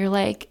fucking you, you're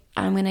like,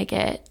 I'm gonna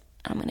get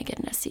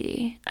an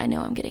STD. I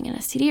know I'm getting an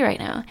STD right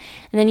now.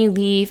 And then you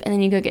leave and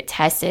then you go get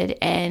tested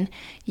and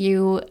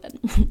you,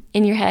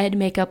 in your head,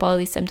 make up all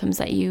these symptoms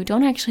that you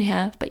don't actually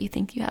have, but you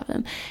think you have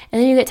them.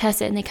 And then you get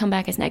tested and they come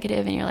back as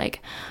negative and you're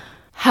like,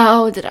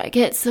 how did I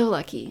get so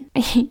lucky?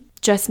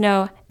 Just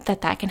know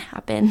that can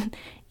happen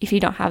if you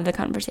don't have the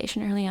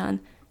conversation early on.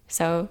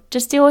 So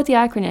just deal with the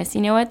awkwardness.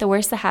 You know what? The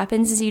worst that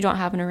happens is you don't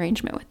have an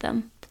arrangement with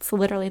them. It's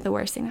literally the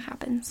worst thing that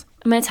happens.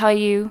 I'm going to tell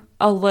you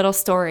a little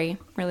story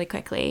really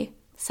quickly.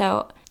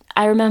 So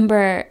I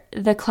remember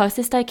the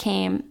closest I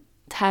came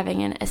to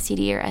having an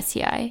STD or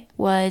STI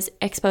was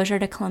exposure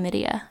to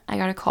chlamydia. I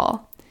got a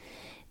call.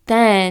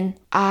 Then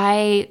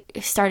I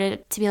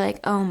started to be like,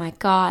 oh my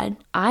God,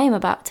 I am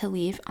about to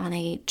leave on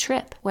a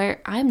trip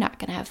where I'm not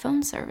going to have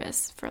phone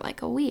service for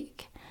like a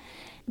week.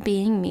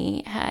 Being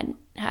me, had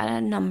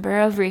a number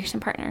of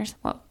recent partners.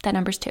 Well, that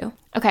number's 2.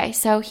 Okay,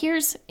 so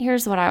here's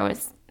what I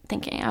was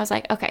thinking. I was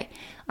like, okay,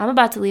 I'm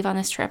about to leave on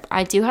this trip.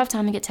 I do have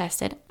time to get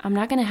tested. I'm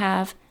not going to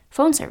have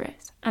phone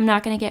service. I'm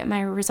not going to get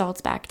my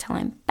results back till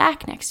I'm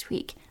back next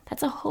week.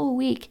 That's a whole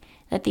week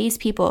that these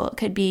people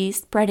could be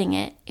spreading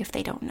it if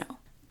they don't know.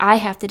 I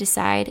have to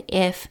decide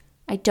if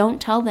I don't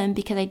tell them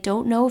because I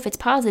don't know if it's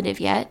positive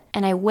yet,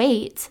 and I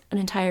wait an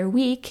entire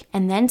week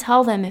and then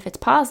tell them if it's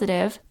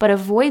positive, but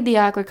avoid the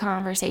awkward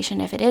conversation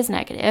if it is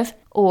negative,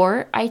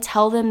 or I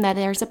tell them that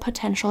there's a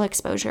potential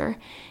exposure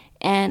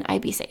and I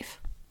be safe.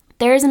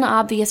 There's an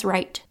obvious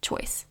right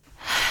choice.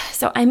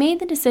 So I made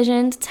the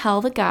decision to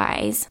tell the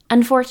guys.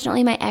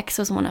 Unfortunately, my ex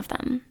was one of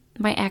them.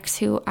 My ex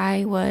who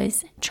I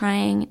was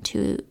trying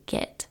to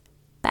get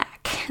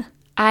back.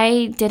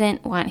 I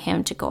didn't want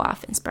him to go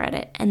off and spread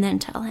it and then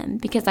tell him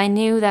because I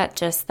knew that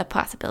just the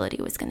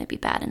possibility was going to be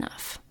bad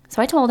enough.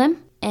 So I told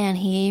him and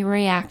he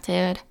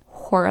reacted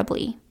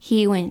horribly.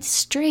 He went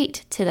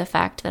straight to the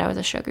fact that I was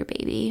a sugar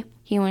baby.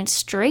 He went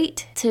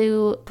straight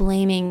to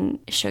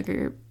blaming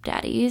sugar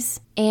daddies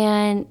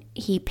and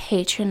he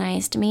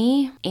patronized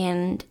me.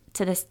 And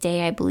to this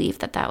day, I believe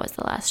that was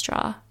the last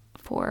straw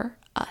for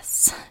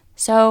us.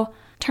 So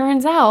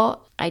turns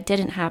out I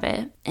didn't have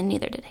it and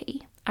neither did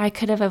he. I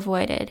could have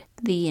avoided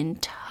the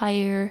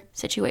entire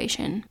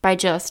situation by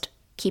just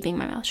keeping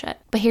my mouth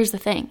shut. But here's the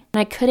thing.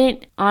 I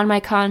couldn't, on my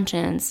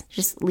conscience,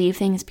 just leave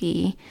things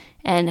be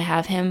and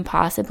have him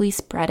possibly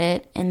spread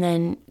it and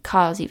then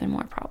cause even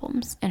more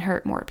problems and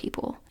hurt more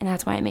people. And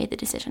that's why I made the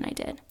decision I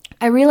did.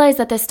 I realized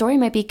that this story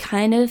might be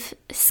kind of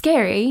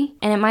scary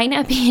and it might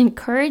not be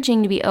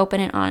encouraging to be open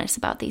and honest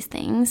about these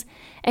things,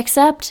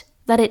 except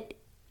that it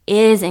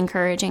is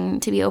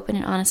encouraging to be open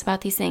and honest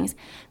about these things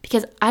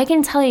because I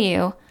can tell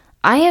you,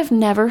 I have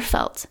never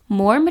felt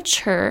more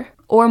mature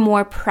or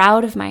more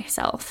proud of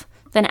myself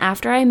than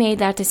after I made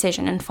that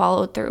decision and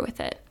followed through with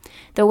it.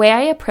 The way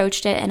I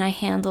approached it and I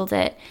handled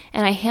it,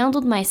 and I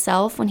handled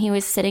myself when he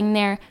was sitting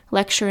there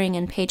lecturing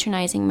and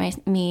patronizing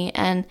me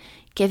and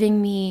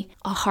giving me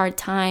a hard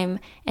time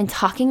and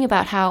talking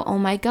about how, oh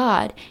my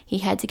God, he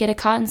had to get a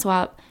cotton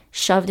swab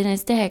shoved in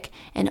his dick,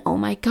 and oh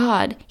my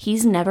God,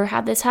 he's never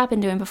had this happen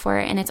to him before,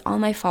 and it's all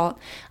my fault.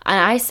 And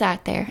I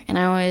sat there and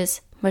I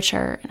was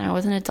mature and I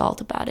was an adult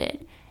about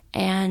it,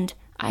 and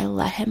I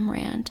let him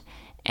rant.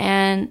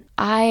 And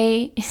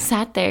I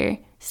sat there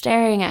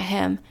staring at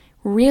him,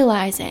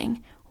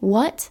 realizing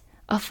what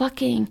a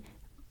fucking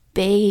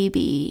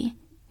baby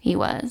he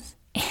was.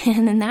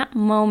 And in that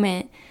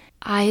moment,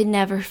 I had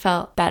never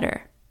felt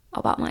better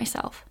about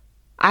myself.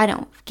 I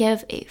don't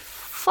give a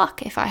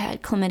fuck if I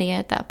had chlamydia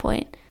at that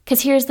point.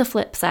 Because here's the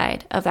flip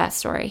side of that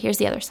story. Here's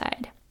the other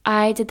side.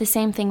 I did the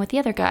same thing with the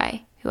other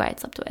guy who I had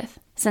slept with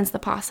since the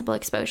possible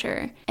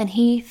exposure. And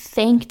he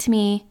thanked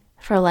me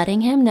for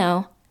letting him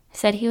know,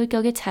 said he would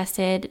go get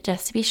tested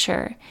just to be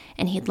sure,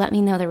 and he'd let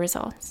me know the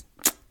results.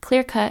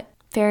 Clear cut,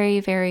 very,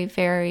 very,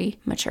 very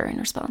mature and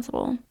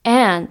responsible.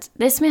 And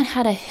this man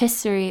had a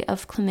history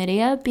of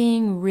chlamydia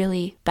being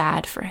really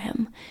bad for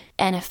him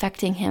and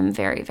affecting him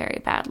very,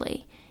 very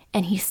badly.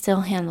 And he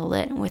still handled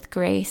it with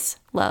grace,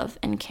 love,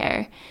 and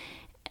care.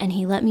 And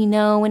he let me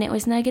know when it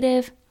was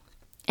negative,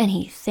 and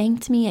he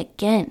thanked me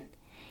again.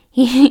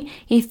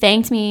 He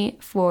thanked me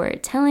for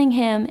telling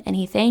him, and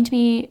he thanked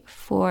me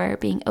for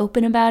being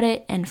open about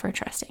it and for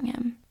trusting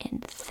him.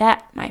 And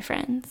that, my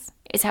friends,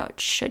 is how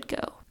it should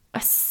go,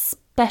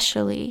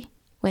 especially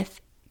with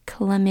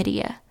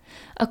chlamydia.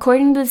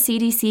 According to the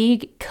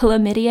CDC,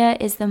 chlamydia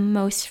is the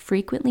most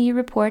frequently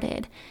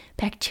reported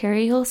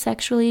bacterial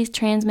sexually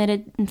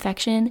transmitted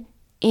infection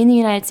in the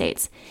United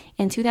States.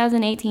 In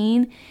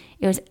 2018,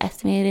 it was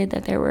estimated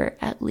that there were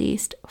at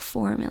least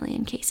 4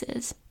 million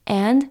cases.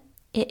 And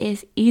It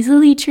is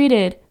easily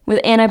treated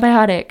with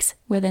antibiotics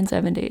within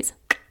 7 days.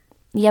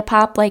 You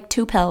pop like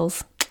 2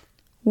 pills,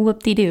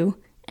 whoop-de-doo,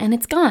 and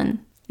it's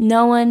gone.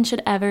 No one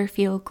should ever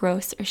feel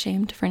gross or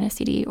shamed for an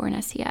STD or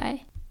an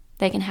STI.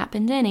 They can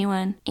happen to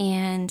anyone,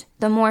 and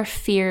the more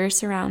fear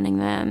surrounding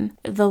them,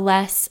 the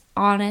less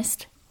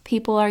honest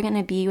people are going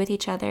to be with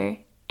each other,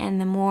 and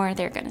the more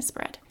they're going to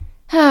spread.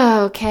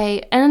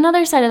 Okay, and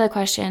another side of the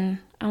question,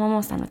 I'm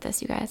almost done with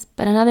this, you guys,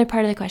 but another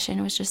part of the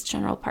question was just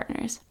general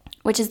partners,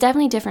 which is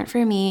definitely different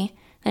for me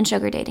than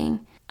sugar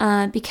dating,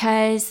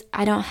 because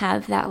I don't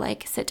have that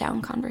like sit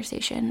down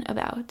conversation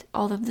about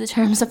all of the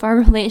terms of our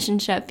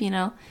relationship, you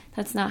know.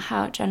 That's not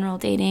how general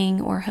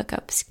dating or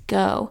hookups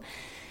go.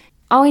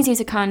 Always use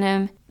a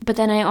condom, but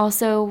then I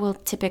also will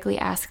typically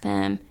ask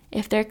them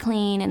if they're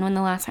clean and when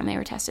the last time they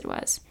were tested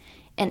was.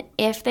 And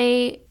if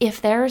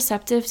they're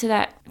receptive to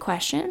that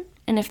question,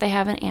 and if they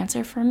have an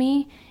answer for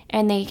me,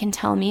 and they can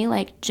tell me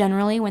like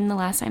generally when the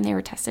last time they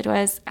were tested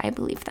was, I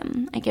believe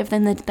them. I give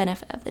them the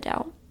benefit of the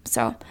doubt.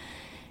 So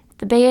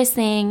the biggest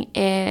thing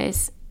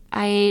is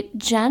I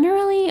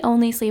generally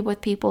only sleep with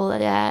people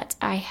that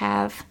I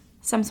have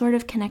some sort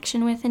of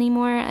connection with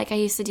anymore. Like I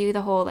used to do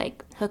the whole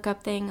like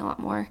hookup thing a lot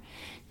more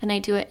than I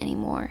do it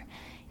anymore.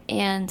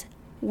 And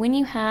when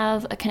you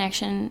have a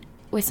connection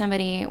with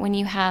somebody, when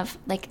you have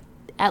like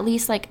at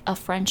least like a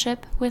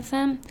friendship with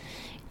them,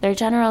 they're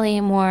generally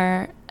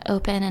more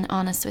open and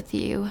honest with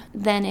you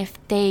than if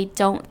they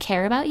don't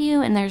care about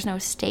you and there's no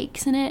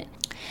stakes in it.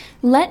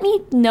 Let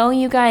me know,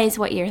 you guys,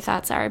 what your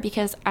thoughts are,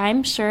 because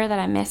I'm sure that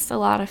I missed a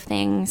lot of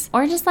things.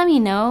 Or just let me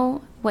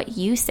know what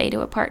you say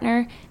to a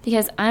partner,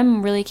 because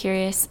I'm really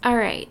curious. All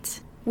right.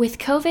 With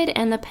COVID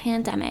and the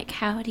pandemic,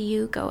 how do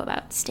you go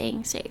about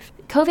staying safe?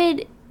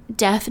 COVID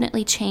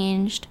definitely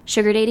changed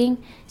sugar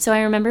dating. So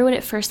I remember when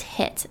it first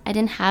hit, I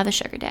didn't have a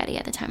sugar daddy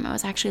at the time. I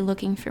was actually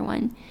looking for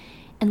one.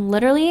 And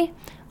literally,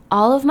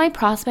 all of my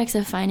prospects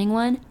of finding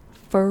one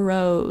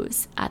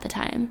froze at the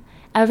time.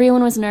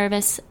 Everyone was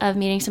nervous of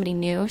meeting somebody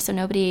new, so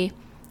nobody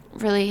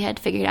really had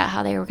figured out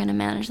how they were going to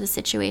manage the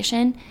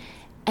situation.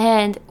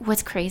 And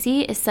what's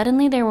crazy is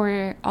suddenly there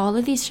were all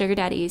of these sugar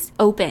daddies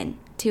open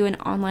to an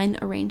online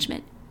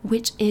arrangement,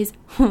 which is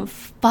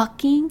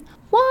fucking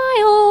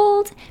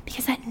wild,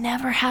 because that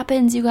never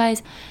happens, you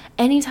guys.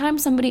 Anytime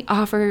somebody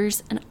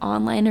offers an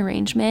online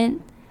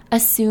arrangement,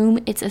 assume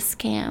it's a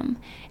scam.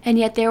 And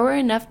yet there were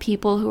enough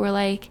people who were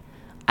like,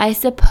 I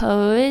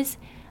suppose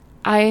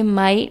I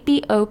might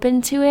be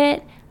open to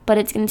it, but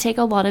it's going to take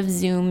a lot of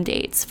Zoom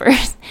dates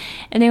first.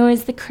 And it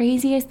was the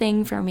craziest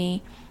thing for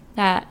me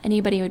that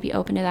anybody would be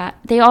open to that.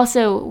 They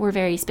also were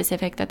very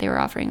specific that they were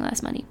offering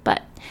less money.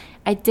 But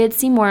I did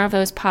see more of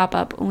those pop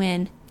up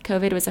when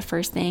COVID was the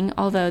first thing,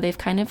 although they've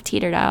kind of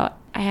teetered out.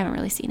 I haven't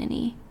really seen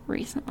any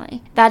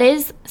recently. That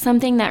is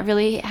something that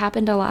really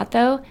happened a lot,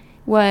 though,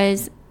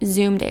 was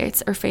Zoom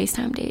dates or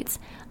FaceTime dates.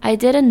 I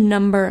did a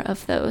number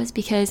of those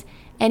because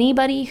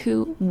anybody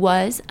who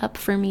was up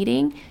for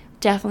meeting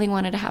definitely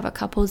wanted to have a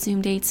couple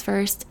Zoom dates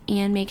first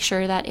and make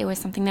sure that it was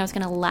something that was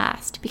going to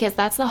last, because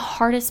that's the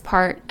hardest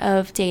part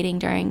of dating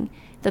during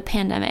the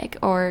pandemic,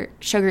 or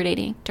sugar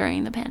dating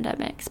during the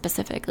pandemic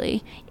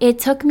specifically. It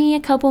took me a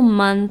couple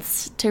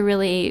months to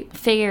really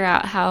figure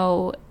out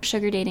how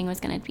sugar dating was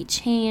going to be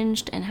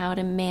changed and how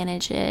to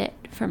manage it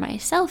for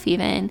myself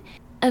even.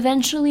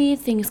 Eventually,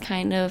 things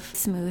kind of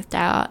smoothed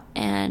out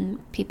and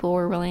people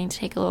were willing to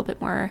take a little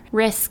bit more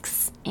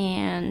risks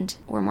and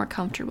were more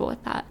comfortable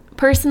with that.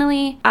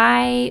 Personally,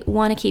 I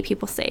want to keep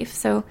people safe.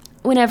 So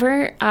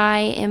whenever I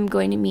am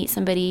going to meet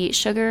somebody,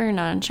 sugar or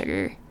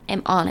non-sugar,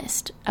 I'm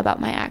honest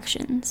about my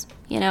actions.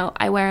 You know,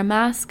 I wear a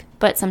mask,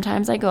 but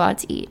sometimes I go out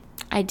to eat.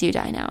 I do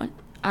dine out.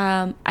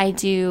 I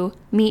do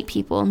meet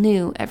people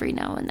new every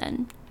now and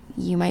then.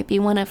 You might be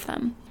one of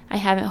them. I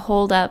haven't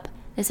holed up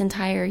this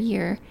entire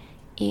year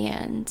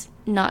and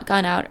not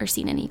gone out or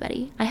seen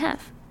anybody. I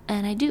have,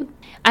 and I do.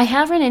 I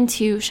have run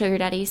into sugar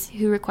daddies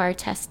who require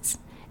tests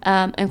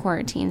and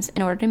quarantines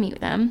in order to meet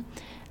with them.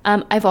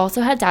 I've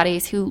also had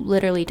daddies who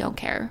literally don't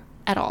care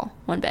at all,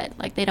 one bit.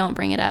 Like, they don't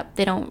bring it up.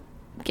 They don't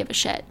give a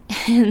shit.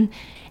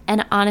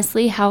 And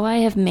honestly, how I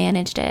have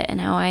managed it and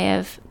how I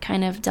have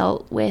kind of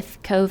dealt with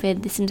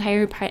COVID this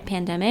entire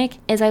pandemic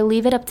is I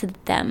leave it up to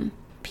them.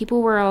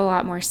 People were a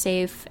lot more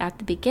safe at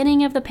the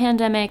beginning of the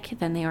pandemic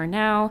than they are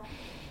now.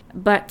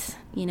 But,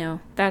 you know,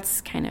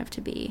 that's kind of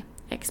to be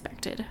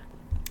expected.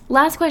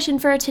 Last question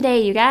for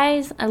today, you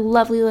guys. A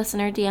lovely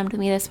listener DM'd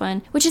me this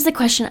one, which is a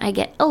question I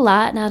get a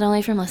lot, not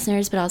only from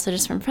listeners, but also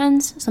just from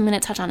friends. So I'm going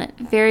to touch on it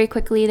very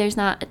quickly. There's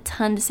not a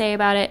ton to say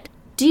about it.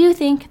 Do you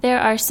think there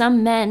are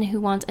some men who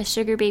want a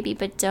sugar baby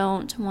but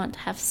don't want to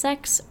have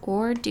sex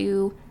or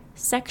do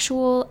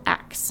sexual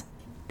acts?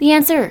 The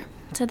answer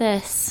to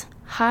this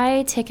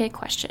high-ticket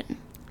question: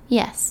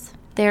 yes,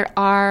 there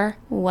are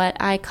what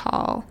I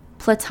call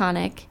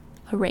platonic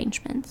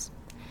arrangements.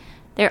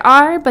 There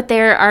are, but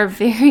there are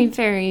very,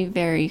 very,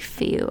 very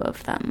few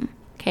of them,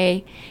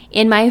 okay?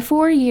 In my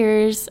 4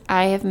 years,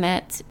 I have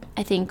met,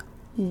 I think,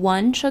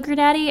 one sugar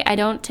daddy. I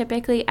don't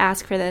typically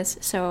ask for this,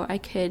 so I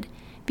could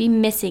be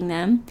missing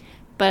them,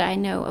 but I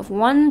know of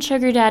one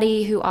sugar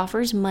daddy who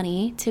offers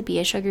money to be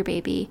a sugar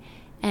baby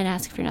and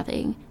ask for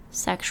nothing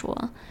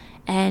sexual.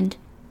 And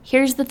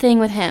here's the thing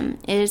with him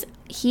is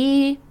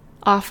he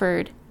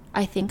offered,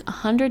 I think,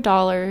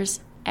 $100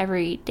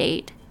 every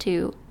date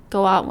to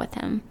go out with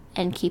him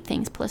and keep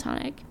things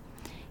platonic.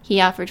 He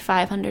offered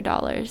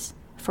 $500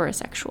 for a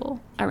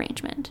sexual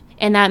arrangement.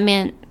 And that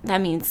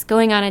means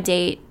going on a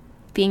date,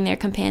 being their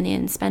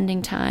companion,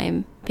 spending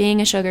time,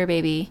 being a sugar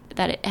baby,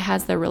 that it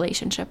has the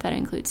relationship that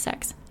includes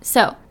sex.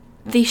 So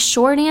the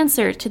short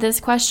answer to this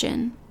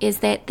question is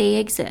that they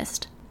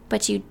exist,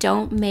 but you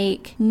don't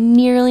make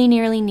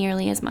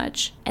nearly as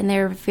much, and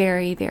they're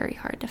very, very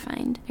hard to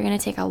find. They're going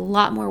to take a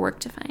lot more work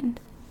to find.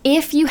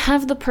 If you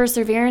have the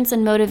perseverance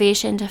and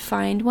motivation to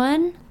find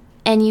one,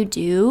 and you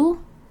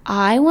do,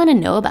 I want to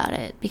know about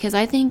it because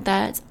I think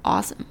that's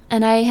awesome.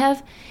 And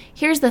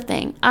here's the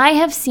thing, I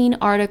have seen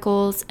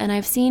articles and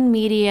I've seen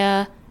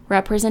media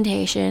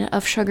representation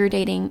of sugar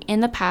dating in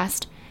the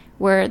past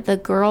where the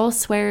girl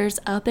swears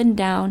up and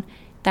down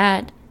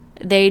that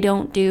they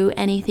don't do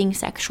anything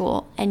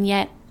sexual, and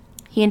yet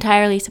he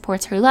entirely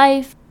supports her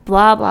life,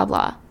 blah, blah,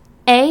 blah.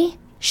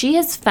 She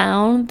has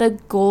found the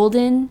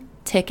golden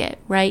ticket,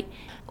 right?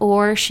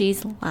 Or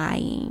she's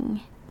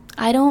lying.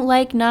 I don't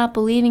like not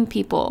believing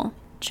people.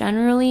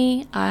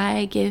 Generally,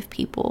 I give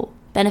people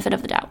benefit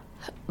of the doubt.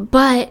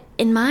 But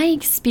in my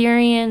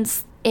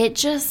experience, it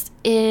just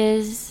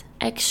is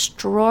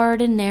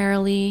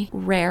extraordinarily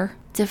rare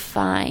to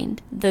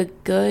find the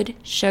good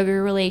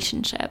sugar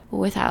relationship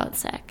without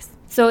sex.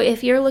 So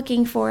if you're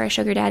looking for a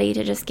sugar daddy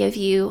to just give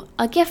you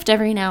a gift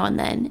every now and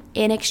then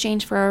in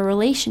exchange for a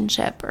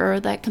relationship or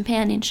that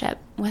companionship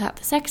without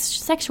the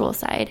sexual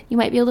side, you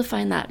might be able to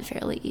find that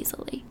fairly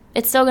easily.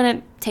 It's still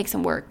going to take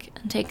some work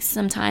and take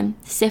some time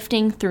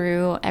sifting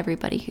through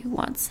everybody who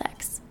wants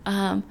sex.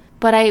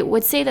 But I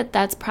would say that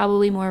that's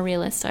probably more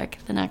realistic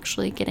than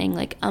actually getting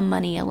like a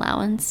money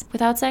allowance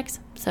without sex.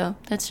 So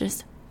that's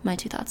just my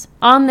 2 thoughts.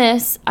 On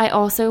this, I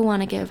also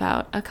want to give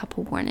out a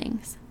couple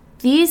warnings.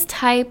 These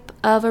type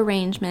of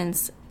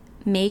arrangements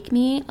make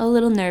me a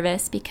little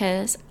nervous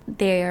because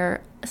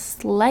they're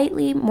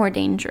slightly more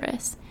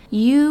dangerous.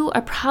 You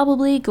are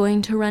probably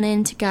going to run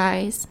into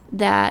guys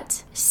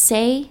that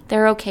say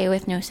they're okay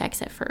with no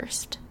sex at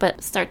first,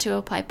 but start to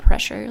apply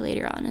pressure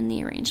later on in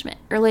the arrangement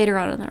or later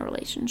on in the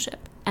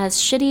relationship. As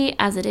shitty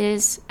as it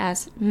is,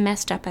 as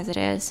messed up as it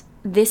is,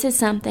 this is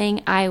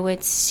something I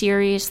would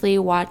seriously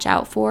watch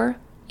out for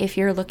if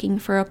you're looking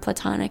for a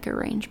platonic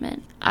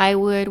arrangement. I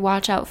would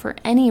watch out for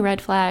any red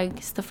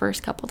flags the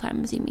first couple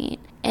times you meet.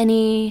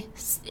 Any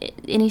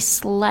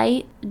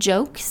slight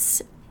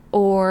jokes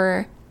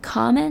or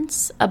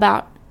comments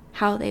about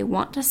how they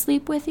want to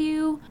sleep with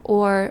you,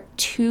 or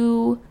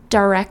too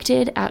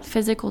directed at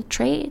physical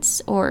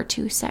traits or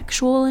too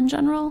sexual in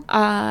general,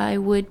 I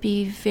would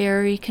be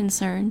very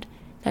concerned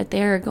that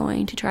they're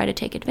going to try to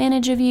take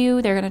advantage of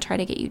you. They're going to try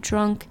to get you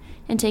drunk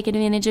and take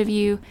advantage of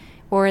you,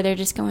 or they're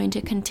just going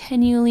to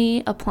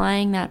continually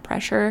applying that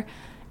pressure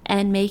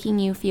and making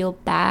you feel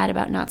bad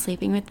about not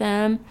sleeping with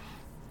them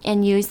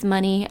and use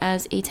money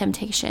as a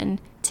temptation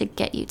to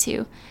get you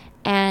to.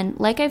 And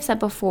like I've said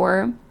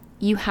before,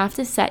 you have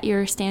to set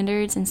your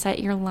standards and set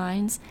your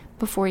lines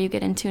before you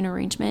get into an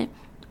arrangement.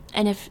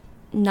 And if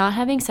not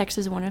having sex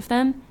is one of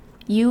them,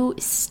 you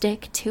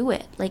stick to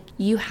it. Like,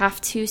 you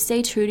have to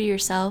stay true to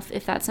yourself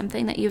if that's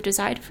something that you've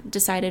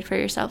decided for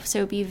yourself.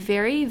 So be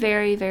very,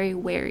 very, very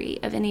wary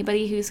of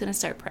anybody who's going to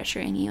start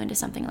pressuring you into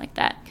something like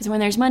that. Because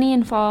when there's money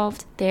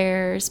involved,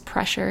 there's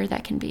pressure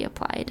that can be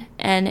applied.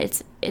 And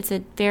it's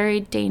a very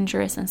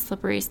dangerous and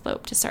slippery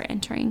slope to start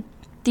entering.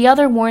 The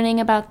other warning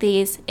about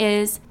these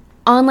is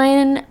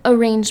online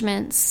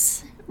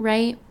arrangements,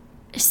 right?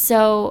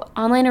 So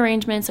online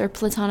arrangements or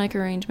platonic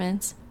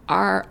arrangements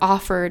are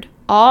offered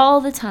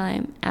all the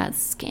time as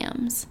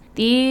scams.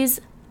 These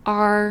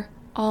are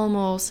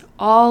almost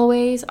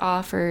always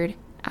offered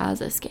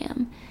as a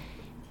scam.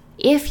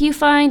 If you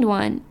find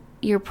one,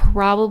 you're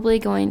probably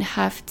going to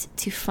have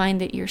to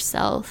find it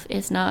yourself.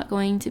 It's not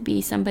going to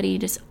be somebody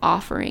just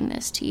offering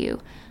this to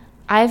you.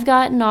 I've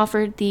gotten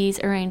offered these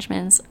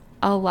arrangements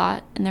a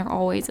lot, and they're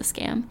always a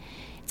scam.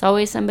 It's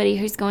always somebody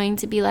who's going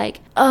to be like,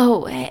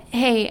 oh,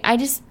 hey, I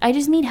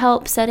just need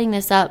help setting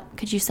this up.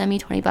 Could you send me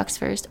 $20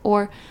 first?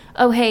 Or,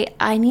 oh, hey,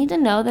 I need to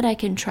know that I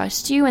can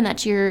trust you and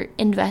that you're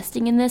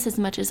investing in this as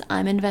much as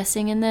I'm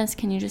investing in this.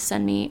 Can you just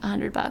send me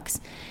 $100?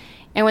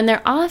 And when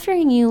they're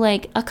offering you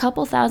like a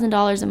couple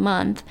 $1,000s a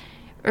month,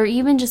 or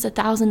even just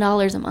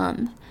 $1,000 a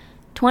month,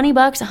 $20,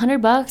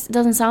 $100, it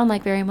doesn't sound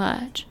like very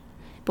much.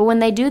 But when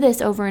they do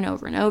this over and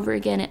over and over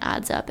again, it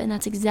adds up. And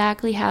that's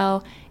exactly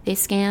how they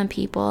scam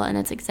people, and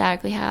that's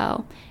exactly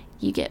how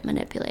you get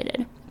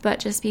manipulated. But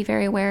just be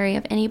very wary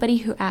of anybody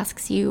who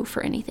asks you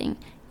for anything.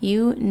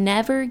 You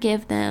never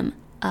give them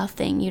a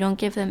thing. You don't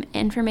give them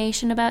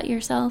information about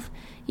yourself.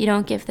 You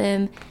don't give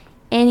them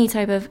any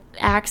type of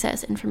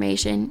access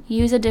information.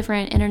 Use a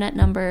different internet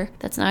number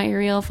that's not your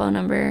real phone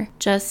number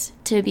just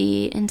to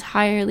be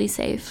entirely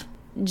safe.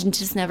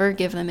 Just never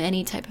give them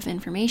any type of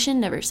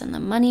information. Never send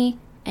them money.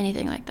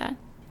 Anything like that.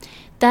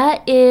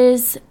 that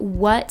is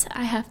what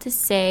I have to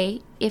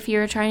say. If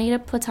you're trying to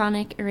get a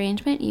platonic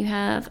arrangement, you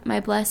have my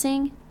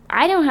blessing.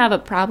 I don't have a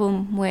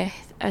problem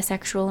with a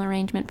sexual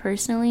arrangement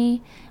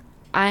personally.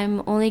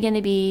 I'm only going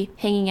to be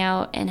hanging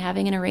out and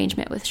having an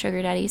arrangement with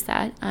sugar daddies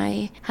that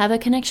I have a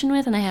connection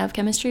with and I have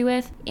chemistry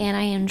with and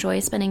I enjoy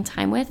spending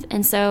time with.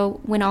 And so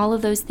when all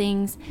of those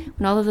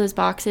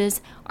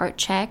boxes are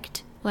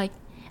checked, like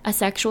a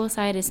sexual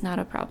side is not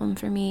a problem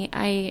for me.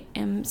 I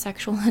am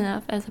sexual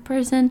enough as a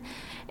person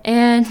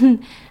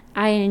and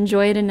I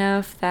enjoy it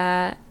enough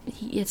that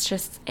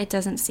it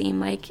doesn't seem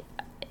like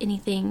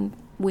anything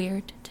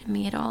weird to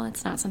me at all.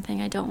 It's not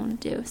something I don't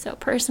want to do. So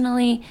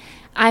personally,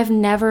 I've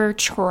never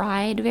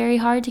tried very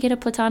hard to get a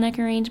platonic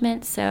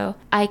arrangement, so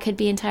I could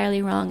be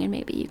entirely wrong and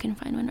maybe you can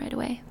find one right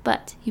away.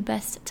 But you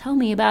best tell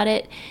me about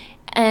it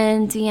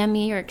and DM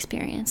me your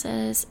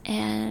experiences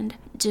and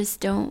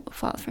just don't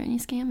fall for any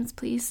scams,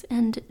 please,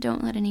 and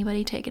don't let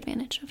anybody take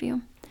advantage of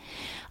you.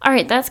 All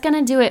right, that's going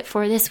to do it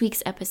for this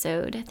week's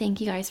episode.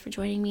 Thank you guys for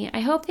joining me. I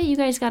hope that you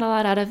guys got a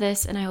lot out of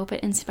this, and I hope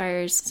it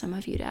inspires some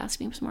of you to ask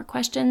me some more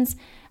questions.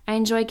 I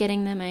enjoy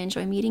getting them. I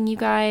enjoy meeting you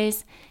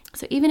guys.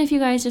 So even if you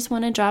guys just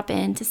want to drop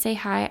in to say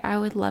hi, I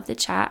would love to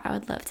chat. I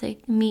would love to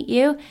meet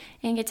you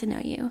and get to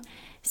know you.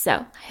 So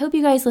I hope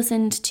you guys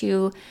listened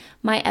to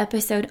my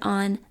episode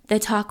on the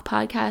Talk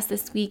podcast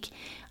this week.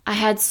 I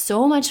had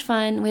so much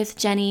fun with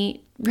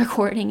Jenny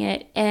recording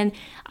it, and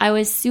I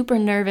was super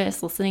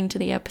nervous listening to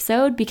the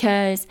episode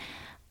because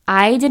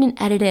I didn't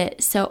edit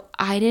it, so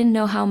I didn't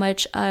know how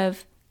much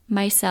of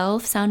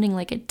myself sounding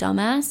like a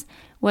dumbass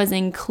was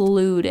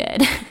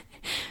included.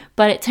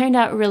 But it turned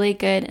out really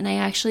good, and I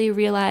actually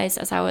realized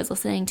as I was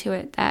listening to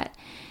it that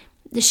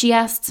she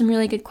asked some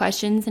really good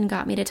questions and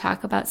got me to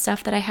talk about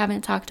stuff that I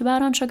haven't talked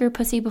about on Sugar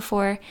Pussy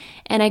before,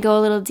 and I go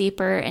a little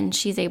deeper, and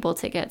she's able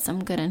to get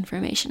some good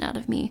information out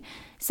of me.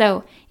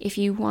 So if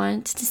you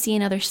want to see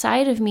another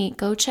side of me,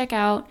 go check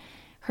out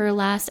her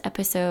last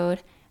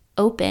episode,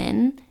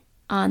 Open,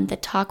 on the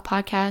Talk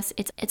podcast.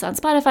 It's on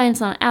Spotify and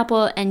it's on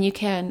Apple, and you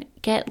can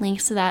get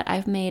links to that.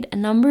 I've made a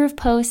number of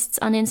posts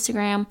on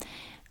Instagram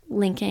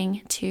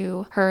linking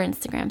to her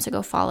Instagram, so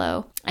go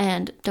follow.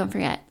 And don't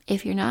forget,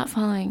 if you're not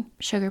following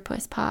Sugar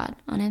Puss Pod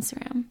on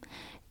Instagram,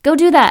 go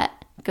do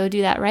that. Go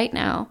do that right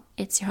now.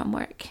 It's your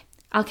homework.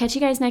 I'll catch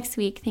you guys next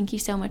week. Thank you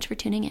so much for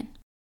tuning in.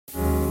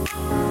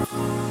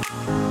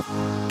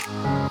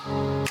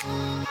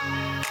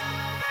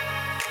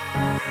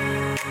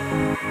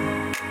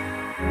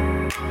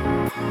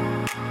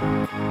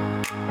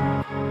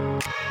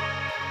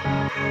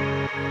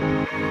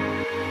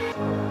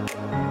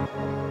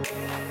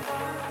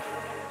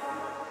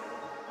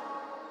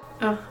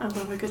 Oh, I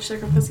love a good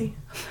sugar pussy.